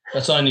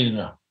 That's all I need to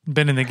know.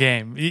 Been in the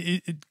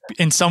game.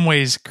 In some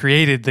ways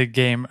created the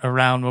game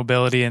around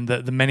mobility and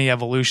the many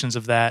evolutions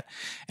of that.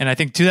 And I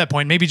think to that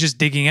point, maybe just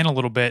digging in a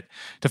little bit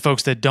to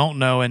folks that don't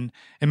know, and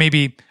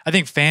maybe I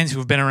think fans who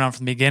have been around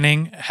from the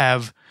beginning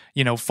have,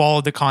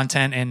 followed the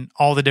content and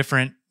all the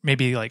different,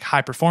 maybe like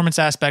high performance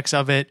aspects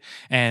of it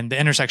and the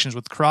intersections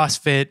with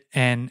CrossFit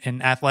and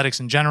athletics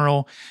in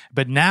general.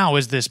 But now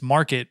as this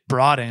market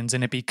broadens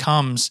and it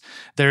becomes,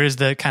 there is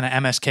the kind of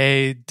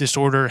MSK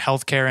disorder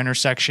healthcare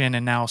intersection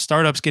and now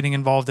startups getting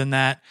involved in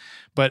that.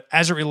 But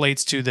as it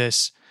relates to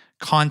this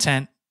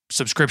content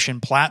subscription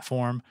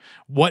platform,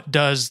 what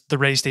does the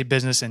Ready State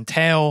business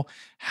entail?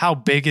 How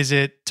big is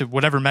it, to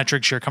whatever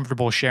metrics you're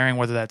comfortable sharing,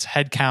 whether that's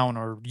headcount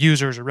or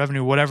users or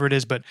revenue, whatever it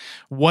is, but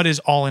what is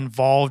all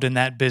involved in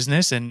that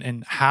business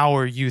and how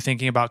are you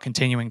thinking about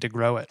continuing to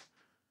grow it?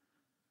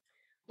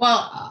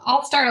 Well,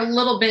 I'll start a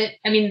little bit.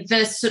 I mean,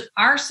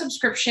 our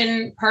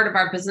subscription part of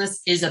our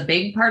business is a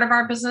big part of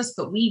our business,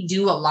 but we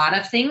do a lot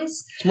of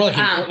things. It's more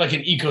like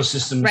an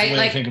ecosystem, right? Is the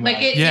way I think about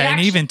it. Yeah,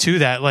 and even to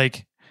that,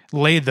 like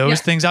lay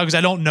those things out, because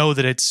I don't know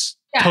that it's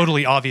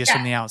totally obvious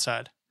from the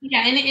outside.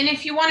 Yeah. And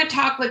if you want to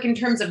talk like in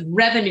terms of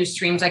revenue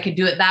streams, I could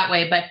do it that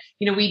way. But,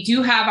 we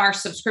do have our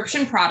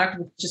subscription product,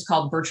 which is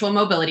called Virtual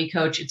Mobility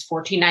Coach. It's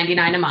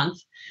 $14.99 a month.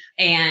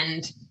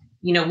 And,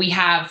 we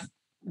have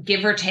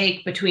give or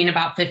take between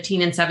about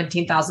 15 and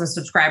 17,000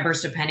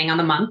 subscribers, depending on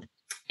the month.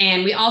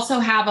 And we also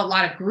have a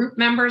lot of group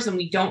members and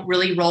we don't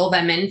really roll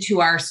them into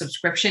our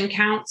subscription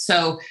count.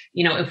 So,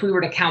 if we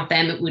were to count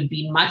them, it would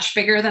be much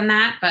bigger than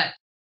that.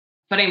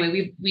 But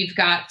anyway, we've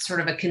got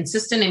sort of a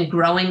consistent and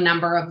growing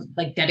number of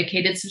like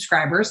dedicated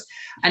subscribers.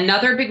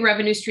 Another big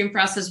revenue stream for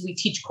us is we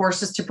teach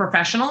courses to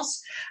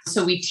professionals.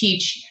 So we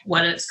teach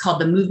what it's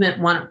called the Movement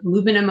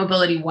and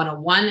Mobility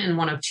 101 and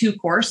 102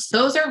 course.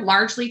 Those are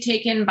largely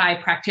taken by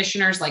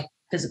practitioners like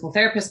physical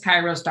therapists,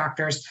 chiros,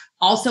 doctors,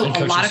 also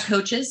a lot of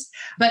coaches.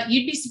 But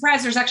you'd be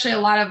surprised. There's actually a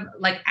lot of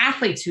like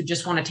athletes who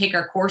just want to take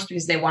our course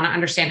because they want to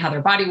understand how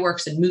their body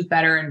works and move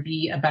better and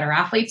be a better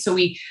athlete. So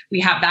we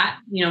have that,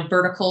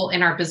 vertical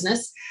in our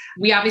business.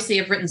 We obviously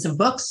have written some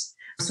books.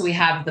 So we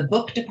have the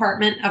book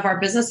department of our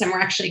business, and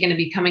we're actually going to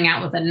be coming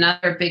out with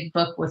another big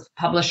book with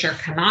publisher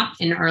Canop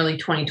in early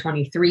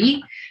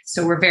 2023.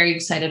 So we're very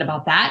excited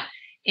about that.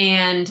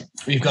 And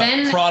we've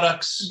got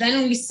products.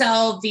 Then we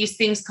sell these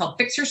things called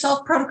Fix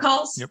Yourself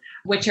protocols,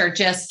 which are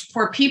just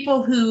for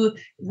people who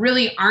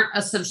really aren't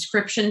a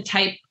subscription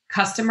type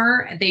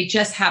customer. They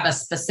just have a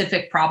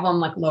specific problem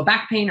like low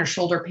back pain or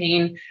shoulder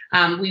pain.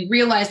 We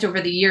realized over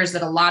the years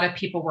that a lot of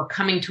people were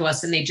coming to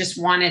us and they just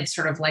wanted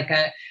sort of like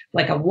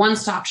a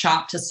one-stop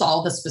shop to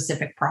solve a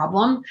specific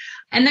problem.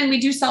 And then we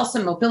do sell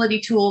some mobility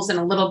tools and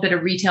a little bit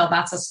of retail.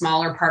 That's a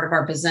smaller part of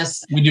our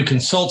business. We do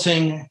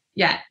consulting.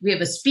 Yeah, we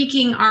have a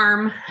speaking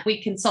arm.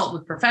 We consult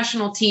with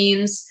professional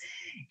teams.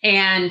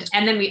 And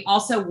then we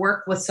also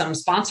work with some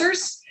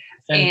sponsors.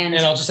 And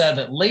I'll just add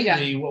that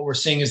lately, what we're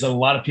seeing is that a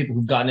lot of people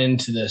who've gotten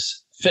into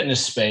this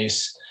fitness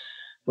space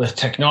with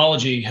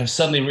technology have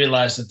suddenly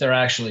realized that they're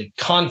actually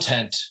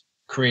content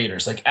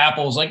creators. Like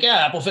Apple's like,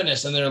 Apple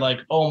Fitness. And they're like,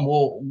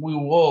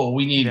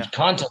 we need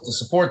content to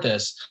support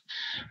this,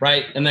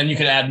 right? And then you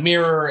can add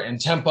Mirror and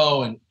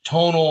Tempo and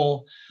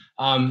Tonal,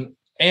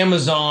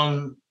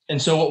 Amazon.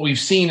 And so what we've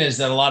seen is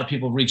that a lot of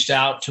people reached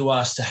out to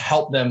us to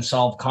help them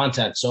solve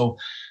content. So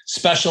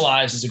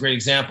Specialized is a great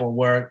example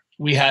where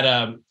we had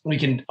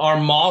our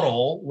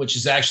model, which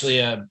is actually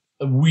a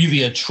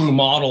true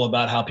model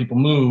about how people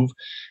move.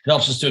 It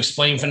helps us to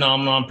explain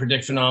phenomenon,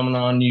 predict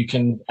phenomenon. You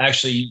can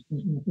actually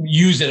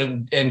use it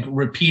and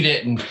repeat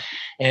it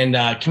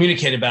and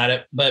communicate about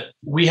it. But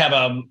we have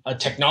a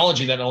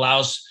technology that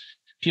allows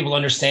people to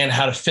understand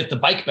how to fit the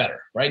bike better,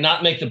 right?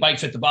 Not make the bike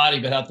fit the body,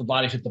 but have the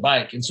body fit the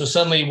bike. And so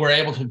suddenly we're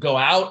able to go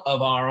out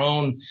of our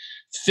own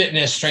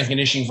fitness, strength and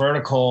conditioning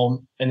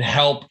vertical and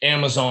help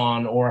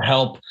Amazon or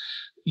help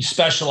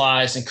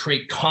specialize and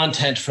create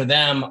content for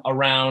them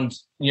around,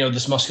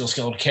 this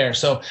musculoskeletal care.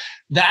 So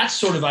that's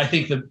sort of, I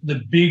think,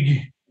 the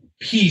big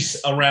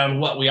piece around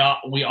what we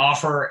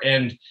offer.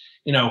 And,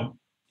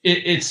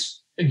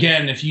 it's,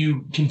 again, if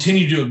you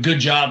continue to do a good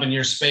job in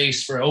your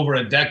space for over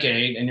a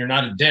decade and you're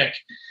not a dick,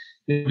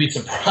 you'll be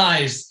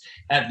surprised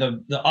at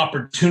the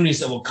opportunities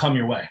that will come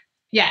your way.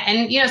 Yeah.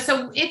 And,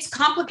 so it's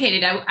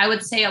complicated. I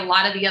would say a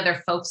lot of the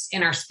other folks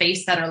in our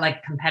space that are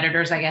like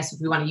competitors, I guess,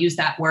 if we want to use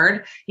that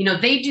word,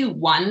 they do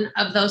one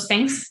of those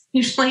things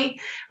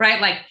usually,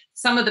 right? Like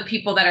some of the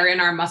people that are in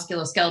our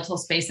musculoskeletal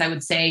space, I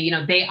would say,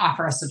 they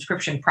offer a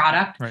subscription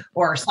product, right?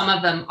 Or some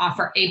of them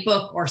offer a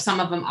book, or some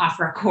of them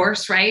offer a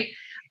course, right?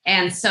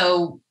 And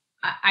so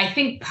I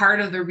think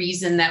part of the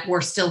reason that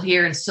we're still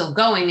here and still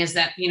going is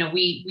that,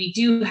 we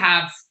do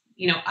have,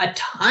 a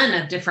ton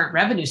of different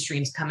revenue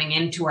streams coming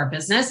into our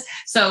business.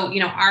 So,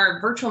 our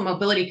virtual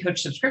mobility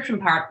coach subscription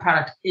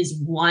product is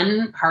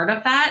one part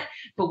of that,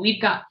 but we've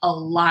got a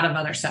lot of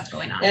other stuff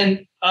going on.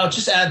 And I'll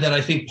just add that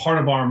I think part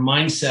of our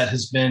mindset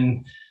has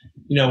been,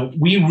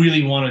 we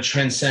really want to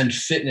transcend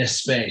fitness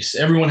space.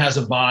 Everyone has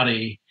a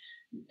body,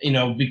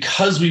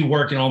 because we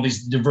work in all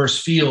these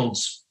diverse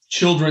fields,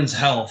 children's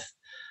health,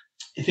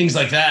 things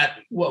like that.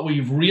 What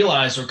we've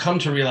realized or come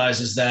to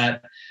realize is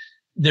that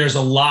there's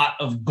a lot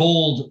of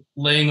gold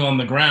laying on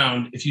the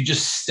ground if you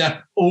just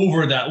step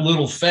over that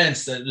little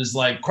fence that is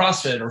like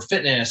CrossFit or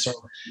fitness or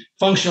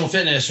functional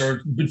fitness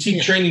or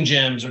boutique training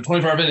gyms or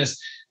 24-hour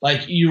fitness.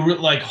 Like you're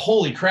like,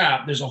 holy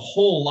crap, there's a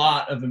whole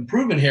lot of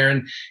improvement here.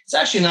 And it's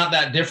actually not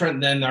that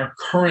different than our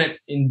current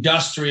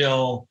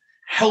industrial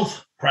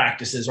health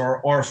practices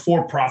or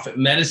for-profit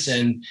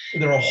medicine.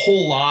 There are a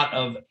whole lot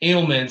of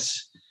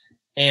ailments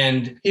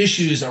and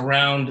issues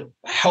around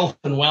health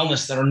and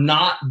wellness that are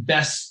not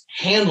best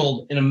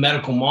handled in a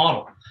medical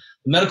model.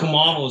 The medical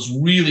model is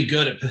really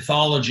good at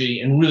pathology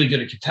and really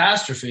good at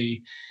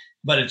catastrophe,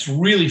 but it's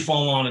really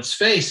fallen on its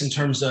face in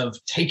terms of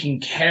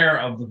taking care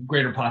of the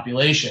greater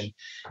population.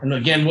 And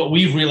again, what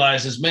we've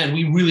realized is, man,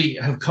 we really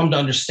have come to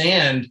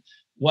understand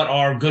what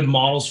are good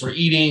models for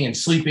eating and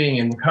sleeping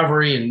and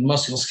recovery and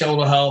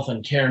musculoskeletal health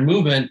and care and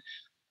movement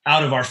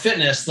out of our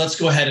fitness. Let's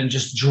go ahead and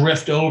just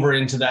drift over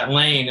into that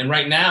lane. And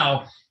right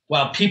now,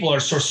 while people are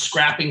sort of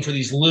scrapping for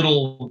these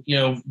little,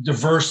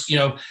 diverse,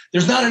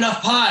 there's not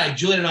enough pie.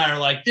 Juliet and I are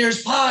like,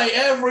 there's pie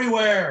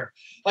everywhere.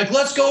 Like,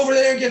 let's go over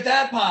there and get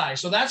that pie.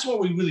 So that's what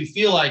we really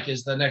feel like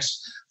is the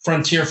next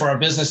frontier for our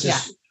business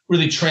is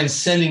really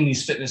transcending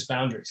these fitness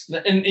boundaries.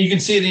 And you can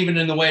see it even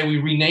in the way we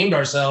renamed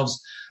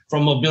ourselves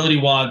from Mobility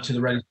WOD to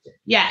the Ready State.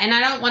 Yeah. And I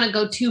don't want to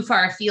go too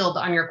far afield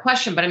on your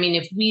question, but I mean,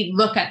 if we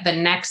look at the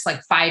next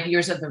 5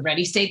 years of the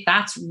Ready State,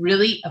 that's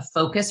really a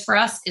focus for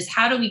us is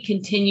how do we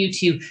continue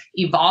to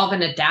evolve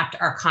and adapt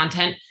our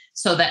content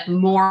so that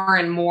more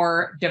and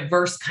more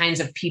diverse kinds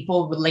of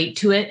people relate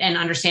to it and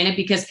understand it.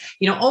 Because,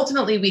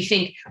 ultimately we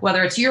think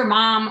whether it's your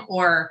mom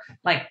or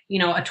a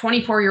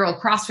 24-year-old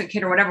CrossFit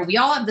kid or whatever, we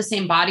all have the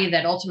same body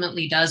that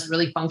ultimately does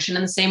really function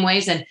in the same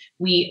ways. And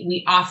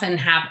we often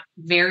have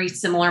very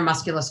similar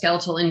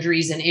musculoskeletal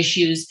injuries and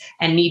issues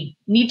and need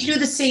to do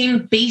the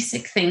same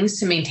basic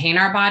things to maintain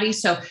our body.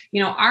 So,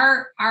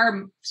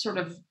 our sort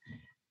of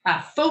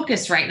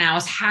focus right now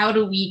is how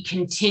do we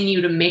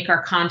continue to make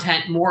our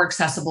content more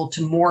accessible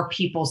to more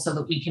people so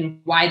that we can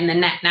widen the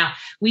net. Now,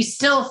 we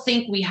still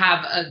think we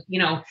have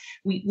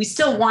we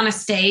still want to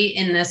stay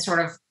in this sort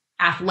of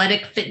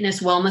athletic fitness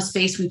wellness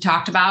space we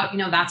talked about.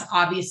 That's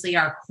obviously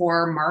our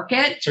core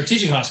market. It's our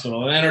teaching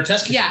hospital and our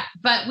test kit. Yeah.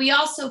 But we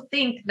also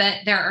think that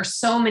there are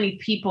so many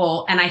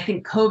people, and I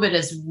think COVID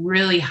has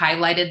really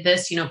highlighted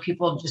this,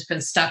 people have just been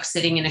stuck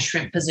sitting in a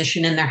shrimp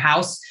position in their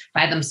house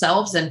by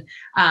themselves. And,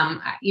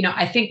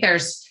 I think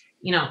there's,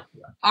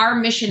 our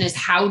mission is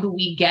how do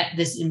we get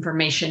this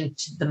information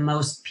to the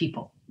most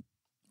people?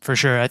 For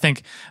sure. I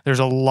think there's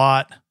a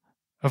lot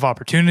of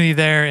opportunity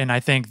there. And I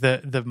think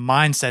the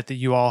mindset that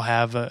you all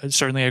have,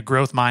 certainly a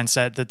growth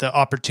mindset, that the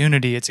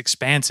opportunity, it's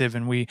expansive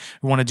and we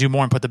want to do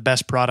more and put the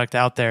best product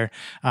out there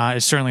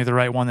is certainly the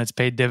right one that's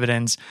paid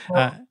dividends.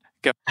 We're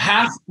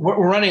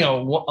running a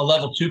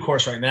level 2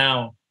 course right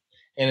now,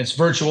 and it's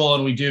virtual,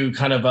 and we do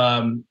kind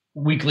of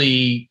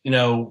weekly,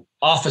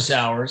 office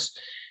hours,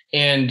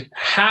 and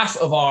half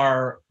of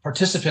our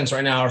participants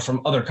right now are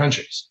from other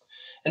countries.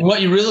 And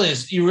what you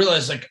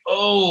realize like,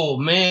 oh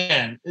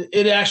man,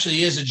 it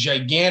actually is a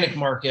gigantic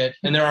market.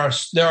 And there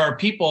are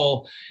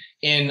people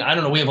in, I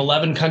don't know, we have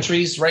 11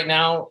 countries right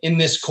now in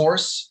this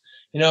course.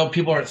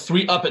 People are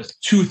up at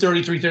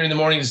 2:30, 3:30 in the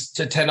mornings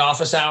to attend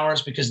office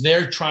hours because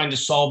they're trying to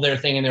solve their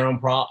thing in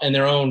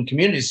their own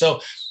community.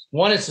 So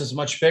one, it's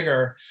much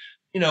bigger,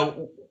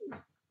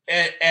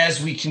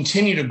 as we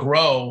continue to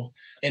grow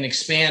and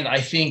expand.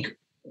 I think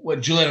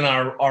what Juliet and I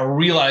are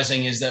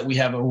realizing is that we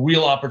have a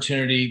real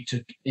opportunity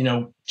to,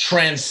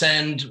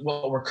 transcend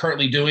what we're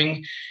currently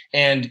doing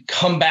and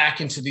come back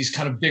into these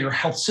kind of bigger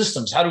health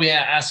systems. How do we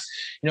ask,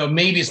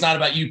 maybe it's not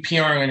about you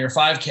PRing on your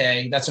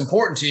 5K, that's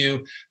important to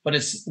you, but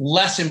it's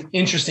less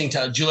interesting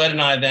to Juliet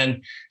and I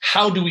than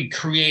how do we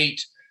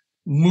create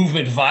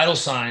movement vital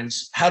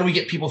signs? How do we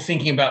get people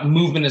thinking about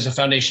movement as a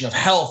foundation of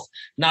health,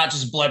 not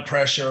just blood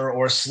pressure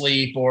or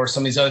sleep or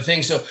some of these other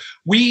things? So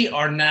we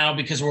are now,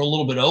 because we're a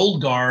little bit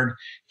old guard,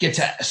 get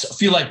to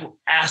feel like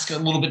ask a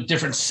little bit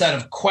different set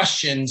of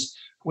questions,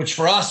 which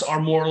for us are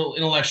more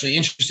intellectually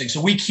interesting.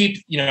 So we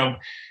keep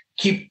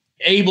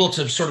able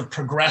to sort of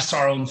progress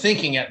our own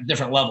thinking at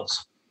different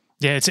levels.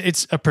 Yeah,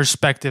 it's a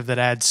perspective that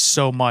adds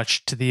so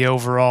much to the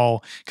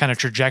overall kind of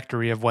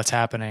trajectory of what's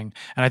happening.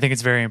 And I think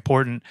it's very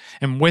important.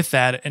 And with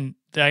that, and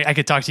I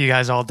could talk to you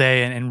guys all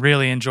day and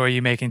really enjoy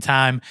you making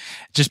time,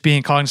 just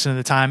being cognizant of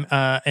the time,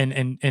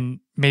 and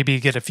maybe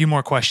get a few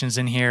more questions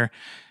in here.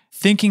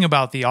 Thinking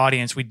about the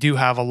audience, we do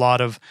have a lot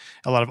of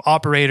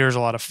operators, a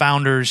lot of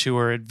founders who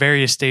are at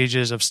various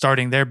stages of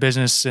starting their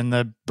business in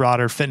the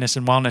broader fitness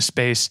and wellness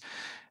space.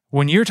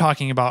 When you're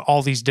talking about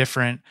all these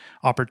different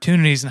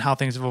opportunities and how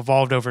things have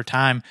evolved over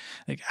time,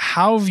 like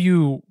how have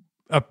you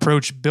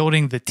approached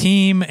building the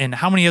team and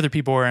how many other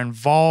people are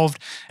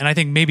involved? And I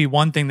think maybe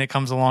one thing that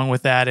comes along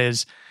with that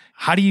is,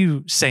 how do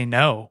you say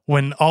no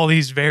when all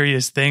these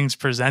various things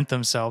present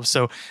themselves?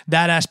 So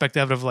that aspect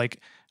of it, of like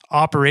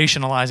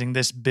operationalizing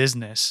this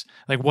business,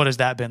 like what has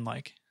that been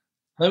like?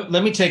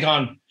 Let me take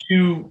on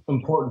two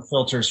important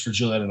filters for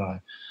Juliet and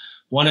I.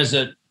 One is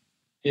that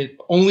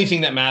only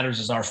thing that matters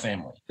is our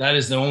family. That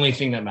is the only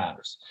thing that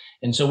matters.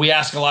 And so we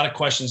ask a lot of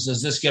questions.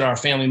 Does this get our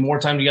family more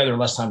time together or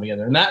less time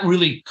together? And that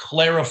really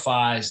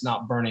clarifies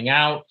not burning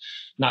out,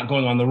 not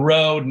going on the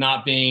road,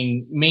 not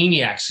being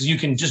maniacs. So you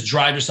can just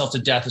drive yourself to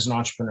death as an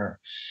entrepreneur.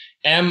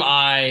 Am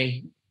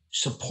I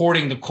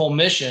supporting the core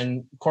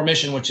mission,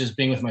 which is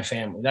being with my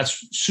family?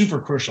 That's super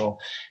crucial.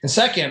 And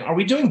second, are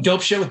we doing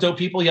dope shit with dope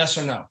people? Yes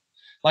or no?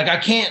 What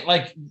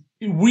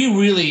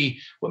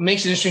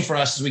makes it interesting for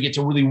us is we get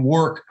to really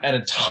work with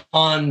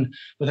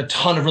a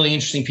ton of really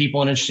interesting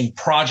people and interesting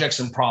projects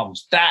and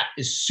problems. That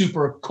is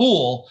super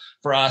cool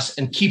for us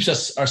and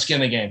keeps our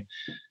skin in the game.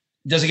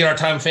 Does it get our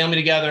time and family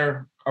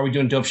together? Are we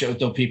doing dope shit with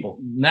dope people?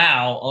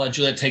 Now I'll let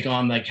Juliet take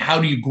on how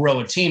do you grow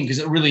a team? Because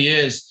it really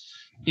is,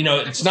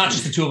 it's not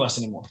just the two of us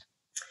anymore.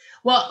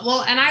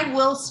 Well, and I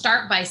will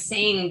start by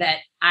saying that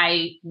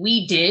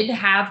we did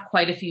have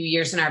quite a few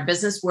years in our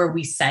business where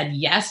we said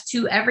yes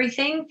to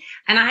everything.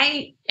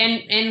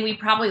 And we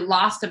probably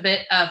lost a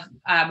bit of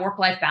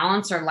work-life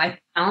balance or life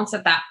balance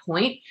at that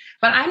point,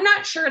 but I'm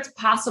not sure it's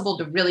possible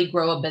to really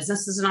grow a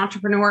business as an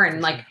entrepreneur.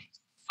 And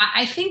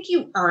I think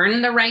you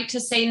earn the right to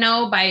say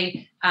no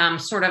by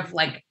sort of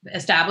like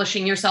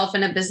establishing yourself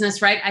in a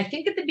business, right? I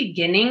think at the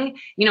beginning,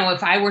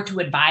 if I were to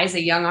advise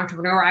a young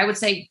entrepreneur, I would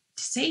say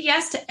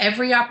yes to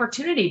every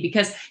opportunity,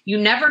 because you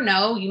never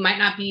know. You might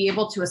not be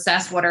able to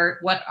assess what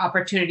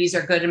opportunities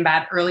are good and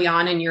bad early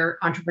on in your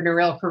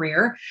entrepreneurial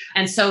career.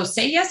 And so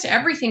say yes to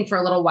everything for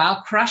a little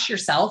while, crush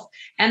yourself,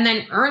 and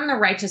then earn the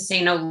right to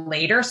say no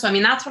later. So,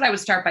 that's what I would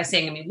start by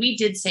saying. We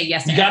did say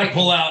yes. You got to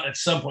pull out at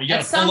some point. You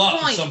got to pull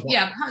up at some point.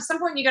 Yeah. At some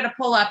point you got to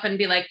pull up and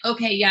be like,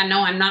 okay, yeah,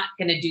 no, I'm not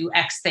going to do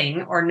X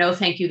thing, or no,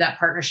 thank you. That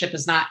partnership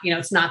is not,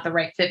 it's not the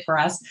right fit for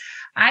us.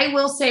 I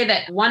will say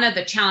that one of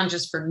the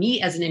challenges for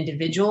me as an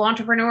individual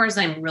entrepreneur is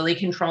I'm really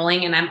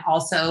controlling, and I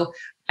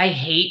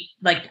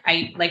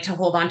like to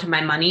hold on to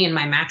my money in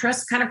my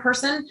mattress kind of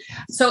person.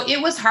 So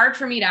it was hard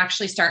for me to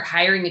actually start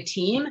hiring a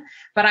team,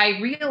 but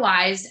I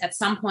realized at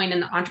some point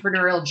in the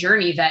entrepreneurial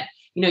journey that,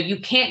 you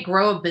can't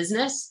grow a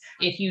business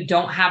if you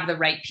don't have the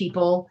right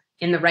people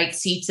in the right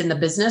seats in the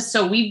business.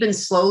 So we've been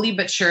slowly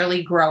but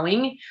surely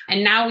growing.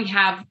 And now we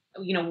have,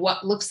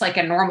 what looks like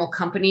a normal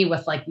company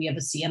with we have a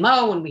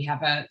CMO and we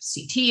have a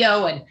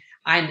CTO and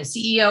I'm the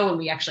CEO, and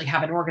we actually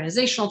have an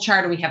organizational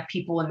chart, and we have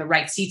people in the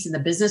right seats in the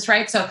business,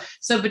 right?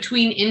 So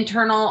between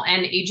internal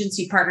and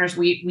agency partners,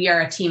 we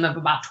are a team of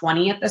about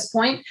 20 at this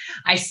point.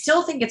 I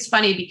still think it's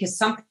funny because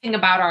something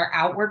about our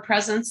outward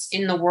presence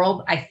in the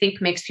world, I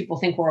think, makes people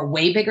think we're a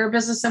way bigger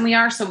business than we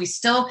are. So we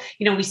still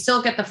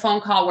get the phone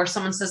call where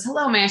someone says,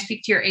 "Hello, may I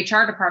speak to your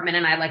HR department?"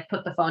 And I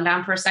put the phone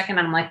down for a second.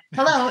 And I'm like,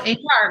 "Hello,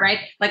 HR," right?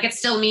 It's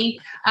still me.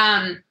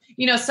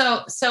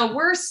 So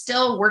we're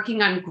still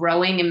working on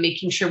growing and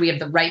making sure we have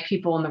the right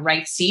people in the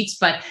right seats.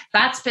 But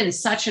that's been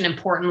such an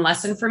important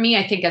lesson for me.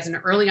 I think as an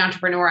early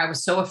entrepreneur, I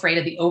was so afraid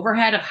of the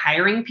overhead of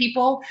hiring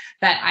people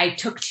that I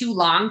took too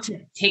long to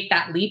take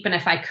that leap. And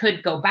if I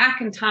could go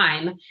back in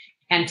time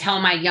and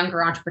tell my younger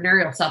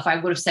entrepreneurial self, I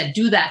would have said,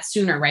 do that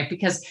sooner, right?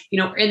 Because,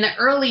 in the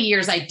early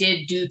years, I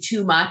did do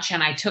too much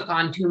and I took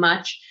on too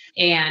much.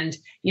 And,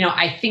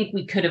 I think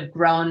we could have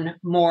grown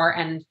more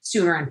and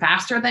sooner and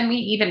faster than we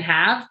even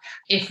have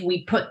if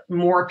we put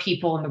more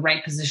people in the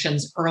right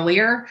positions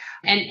earlier.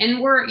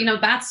 And we're,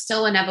 that's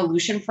still an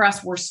evolution for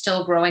us. We're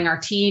still growing our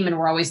team, and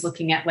we're always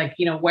looking at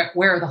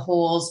where are the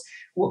holes?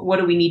 what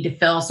do we need to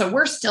fill? So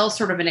we're still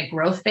sort of in a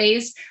growth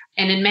phase.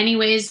 And in many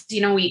ways,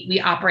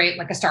 we operate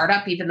like a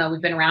startup, even though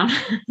we've been around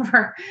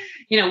for,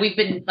 we've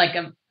been like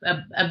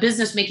a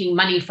business making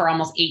money for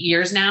almost 8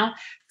 years now.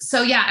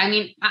 So yeah, I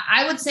mean,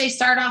 I would say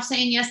start off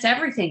saying yes to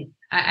everything.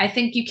 I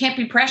think you can't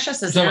be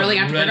precious as an early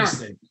entrepreneur.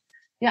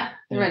 Yeah,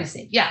 the ready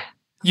state. Yeah.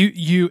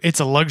 It's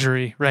a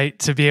luxury, right?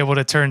 To be able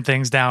to turn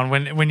things down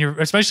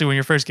especially when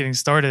you're first getting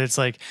started. It's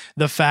like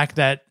the fact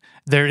that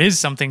there is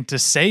something to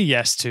say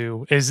yes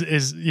to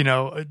is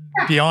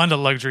beyond a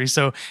luxury.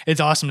 So it's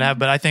awesome to have.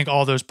 But I think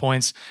all those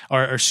points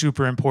are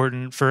super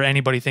important for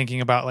anybody thinking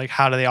about like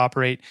how do they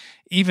operate.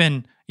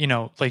 Even,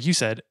 like you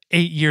said,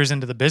 8 years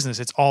into the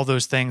business, it's all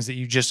those things that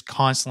you just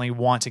constantly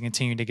want to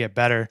continue to get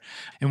better.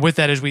 And with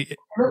that,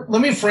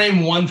 let me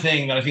frame one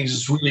thing that I think is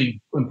just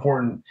really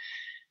important.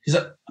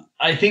 Because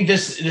I think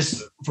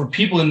this for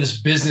people in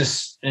this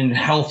business and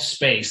health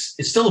space,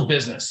 it's still a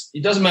business.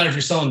 It doesn't matter if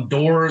you're selling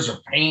doors or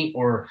paint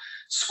or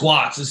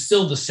squats. It's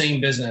still the same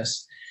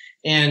business.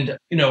 And,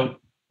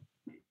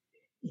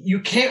 you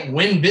can't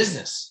win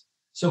business.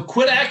 So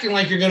quit acting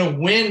like you're going to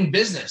win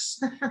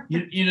business.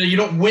 You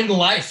don't win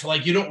life.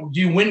 Like do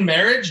you win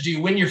marriage? Do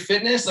you win your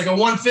fitness? Like I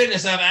won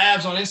fitness, I have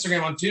abs on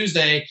Instagram on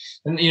Tuesday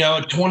and,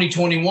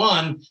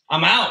 2021,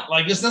 I'm out.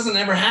 Like this doesn't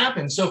ever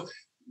happen. So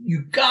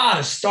you got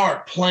to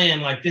start playing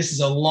like this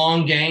is a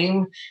long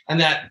game, and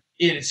that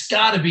it's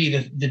got to be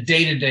the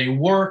day-to-day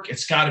work.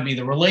 It's got to be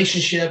the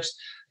relationships,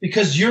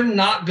 because you're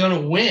not going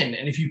to win.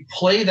 And if you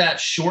play that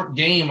short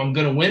game, I'm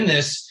going to win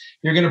this,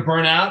 you're going to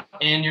burn out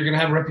and you're going to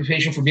have a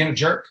reputation for being a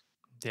jerk.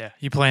 Yeah,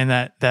 you playing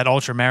that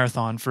ultra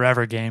marathon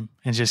forever game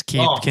and just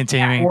keep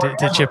continuing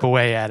to chip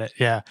away at it.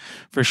 Yeah,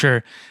 for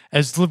sure.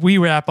 As we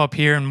wrap up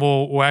here, and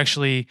we'll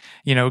actually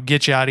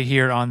get you out of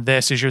here on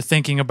this. As you're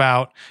thinking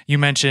about, you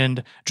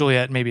mentioned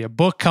Juliet, maybe a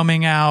book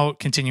coming out,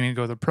 continuing to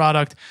go the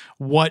product.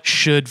 What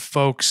should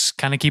folks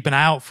kind of keep an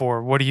eye out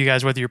for? What are you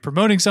guys, whether you're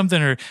promoting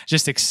something or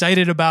just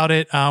excited about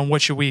it?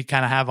 What should we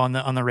kind of have on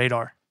the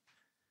radar?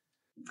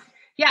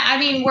 Yeah, I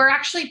mean, we're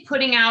actually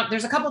putting out,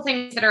 there's a couple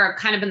things that are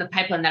kind of in the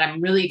pipeline that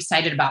I'm really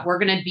excited about. We're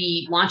going to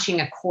be launching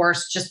a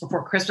course just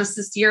before Christmas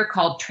this year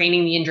called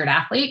Training the Injured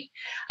Athlete.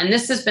 And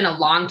this has been a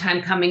long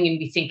time coming, and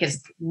we think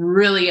is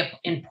really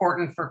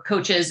important for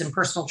coaches and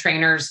personal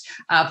trainers,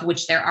 of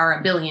which there are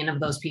a billion of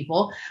those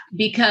people.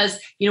 Because,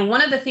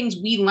 one of the things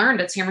we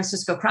learned at San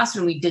Francisco CrossFit,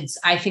 and we did,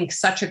 I think,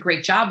 such a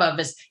great job of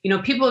is,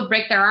 people would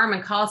break their arm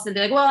and call us and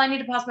be like, well, I need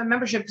to pause my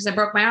membership because I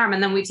broke my arm.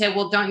 And then we'd say,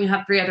 well, don't you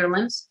have 3 other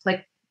limbs?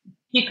 Like,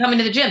 keep coming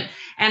to the gym.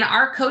 And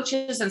our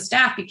coaches and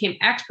staff became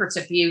experts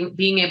at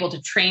being able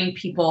to train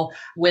people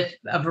with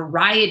a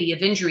variety of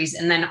injuries.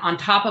 And then on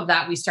top of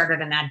that, we started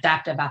an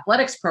adaptive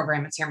athletics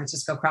program at San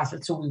Francisco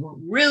CrossFit. So we were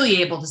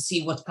really able to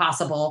see what's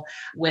possible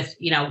with,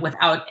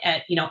 without,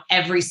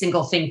 every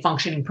single thing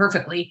functioning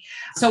perfectly.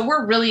 So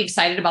we're really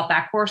excited about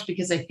that course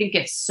because I think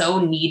it's so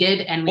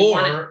needed. And we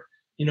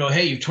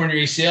hey, you've torn your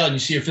ACL and you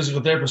see your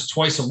physical therapist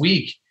twice a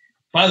week.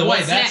 By the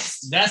way,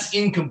 that's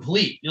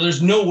incomplete.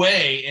 There's no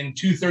way in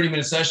 2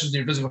 30-minute sessions with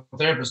your physical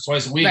therapist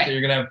twice a week that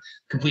you're going to have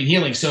complete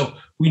healing. So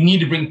we need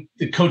to bring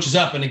the coaches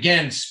up. And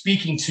again,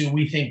 speaking to,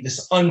 we think,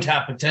 this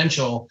untapped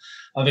potential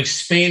of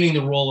expanding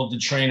the role of the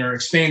trainer,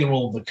 expanding the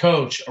role of the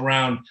coach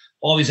around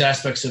all these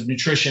aspects of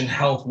nutrition,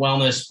 health,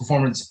 wellness,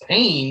 performance,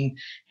 pain,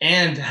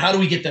 and how do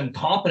we get them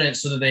competent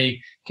so that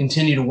they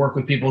continue to work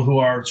with people who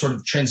are sort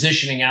of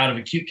transitioning out of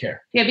acute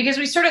care. Yeah, because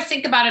we sort of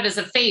think about it as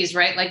a phase,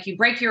 right? Like you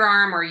break your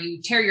arm or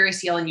you tear your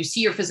ACL and you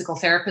see your physical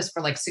therapist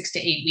for like 6 to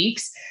 8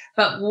 weeks.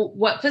 But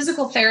what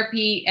physical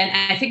therapy, and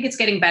I think it's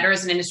getting better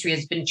as an industry,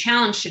 has been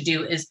challenged to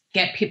do is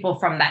get people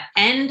from that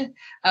end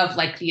of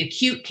like the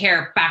acute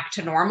care back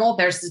to normal.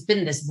 There's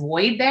been this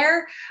void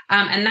there.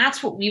 And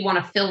that's what we want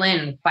to fill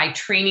in by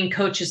training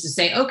coaches to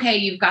say, okay,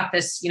 you've got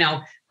this,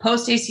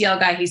 post ACL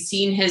guy, he's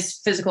seen his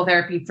physical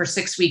therapy for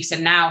 6 weeks.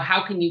 And now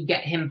how can you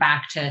get him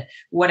back to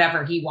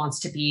whatever he wants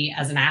to be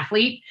as an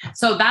athlete?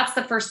 So that's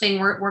the first thing.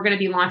 We're going to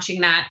be launching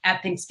that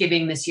at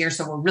Thanksgiving this year.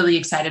 So we're really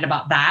excited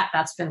about that.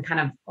 That's been kind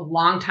of a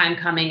long time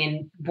coming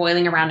and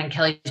boiling around in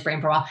Kelly's brain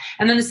for a while.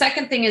 And then the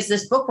second thing is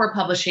this book we're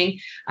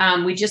publishing.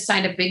 We just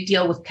signed a big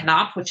deal with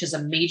Knopf, which is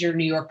a major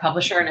New York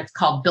publisher, and it's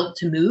called Built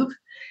to Move.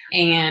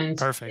 And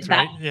perfect,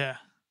 right? Yeah.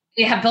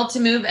 They have Built to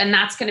Move, and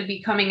that's going to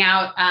be coming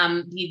out.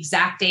 The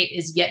exact date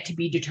is yet to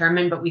be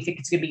determined, but we think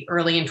it's going to be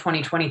early in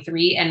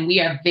 2023. And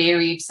we are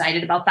very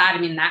excited about that. I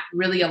mean, that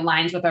really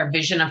aligns with our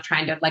vision of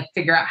trying to like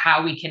figure out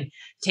how we can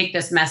take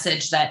this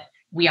message that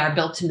we are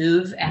built to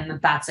move. And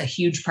that's a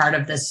huge part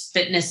of this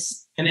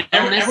fitness. And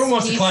everyone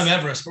wants to climb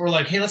Everest, but we're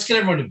like, hey, let's get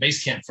everyone to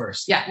base camp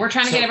first. Yeah, we're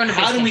trying to get everyone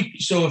to base camp.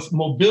 So if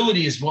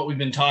mobility is what we've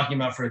been talking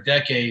about for a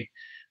decade,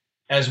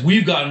 as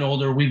we've gotten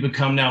older, we've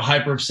become now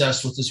hyper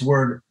obsessed with this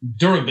word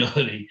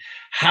durability.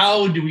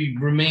 How do we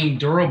remain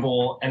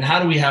durable, and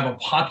how do we have a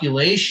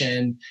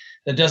population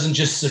that doesn't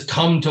just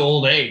succumb to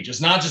old age? It's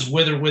not just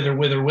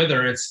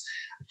wither. It's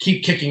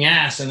keep kicking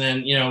ass and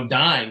then,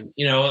 dying,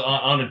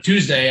 on a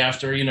Tuesday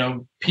after,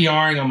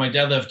 PRing on my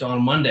deadlift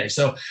on Monday.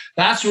 So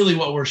that's really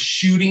what we're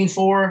shooting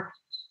for.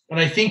 And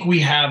I think we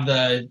have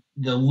the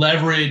the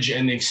leverage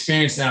and the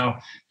experience now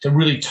to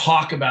really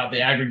talk about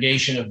the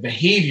aggregation of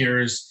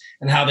behaviors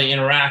and how they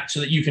interact so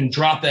that you can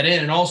drop that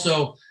in. And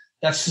also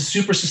that's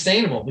super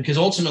sustainable, because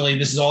ultimately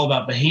this is all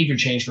about behavior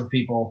change for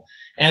people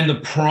and the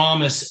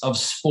promise of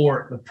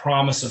sport, the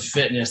promise of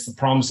fitness, the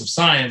promise of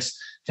science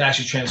to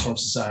actually transform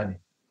society.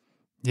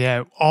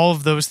 Yeah, all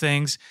of those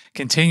things,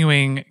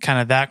 continuing kind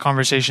of that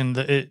conversation,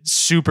 it's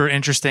super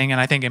interesting and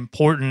I think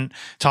important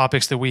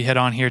topics that we hit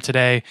on here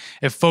today.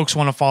 If folks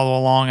want to follow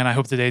along, and I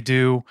hope that they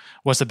do,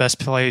 what's the best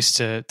place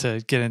to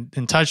get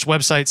in touch?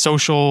 Website,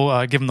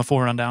 social, give them the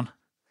full rundown.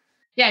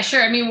 Yeah,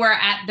 sure. I mean, we're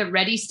at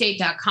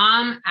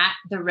thereadystate.com, at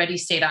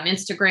thereadystate on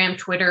Instagram,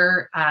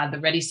 Twitter,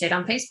 thereadystate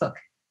on Facebook.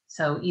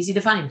 So easy to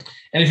find.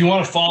 And if you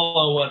want to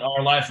follow what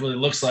our life really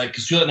looks like,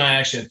 because Juliet and I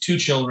actually have 2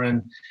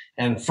 children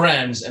and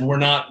friends, and we're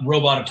not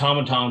robot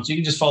automatons, you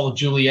can just follow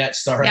Juliet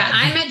Starrett. Yeah,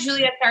 I'm at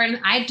Juliet Starrett.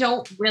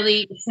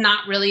 It's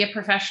not really a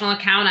professional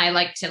account. I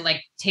like to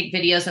take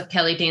videos of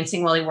Kelly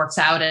dancing while he works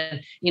out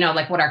and,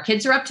 what our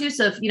kids are up to.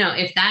 So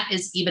if that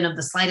is even of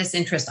the slightest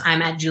interest,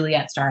 I'm at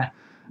Juliet Starrett.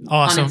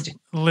 Awesome.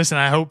 Listen,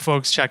 I hope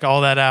folks check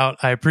all that out.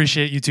 I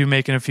appreciate you two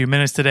making a few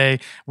minutes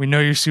today. We know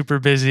you're super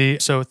busy.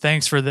 So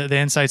thanks for the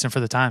insights and for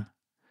the time.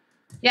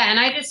 Yeah.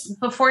 And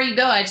before you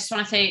go, I just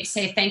want to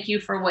say thank you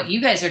for what you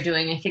guys are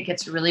doing. I think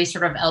it's really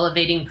sort of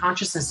elevating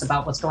consciousness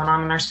about what's going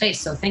on in our space.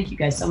 So thank you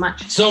guys so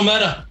much. So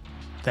meta.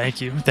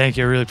 Thank you. I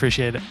really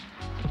appreciate it.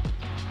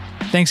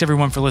 Thanks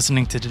everyone for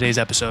listening to today's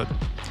episode.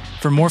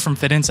 For more from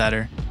Fitt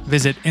Insider,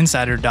 visit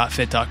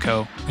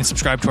insider.fit.co and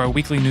subscribe to our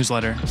weekly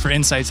newsletter for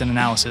insights and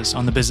analysis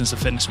on the business of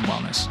fitness and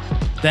wellness.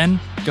 Then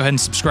go ahead and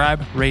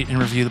subscribe, rate, and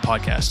review the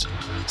podcast.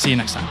 See you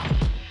next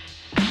time.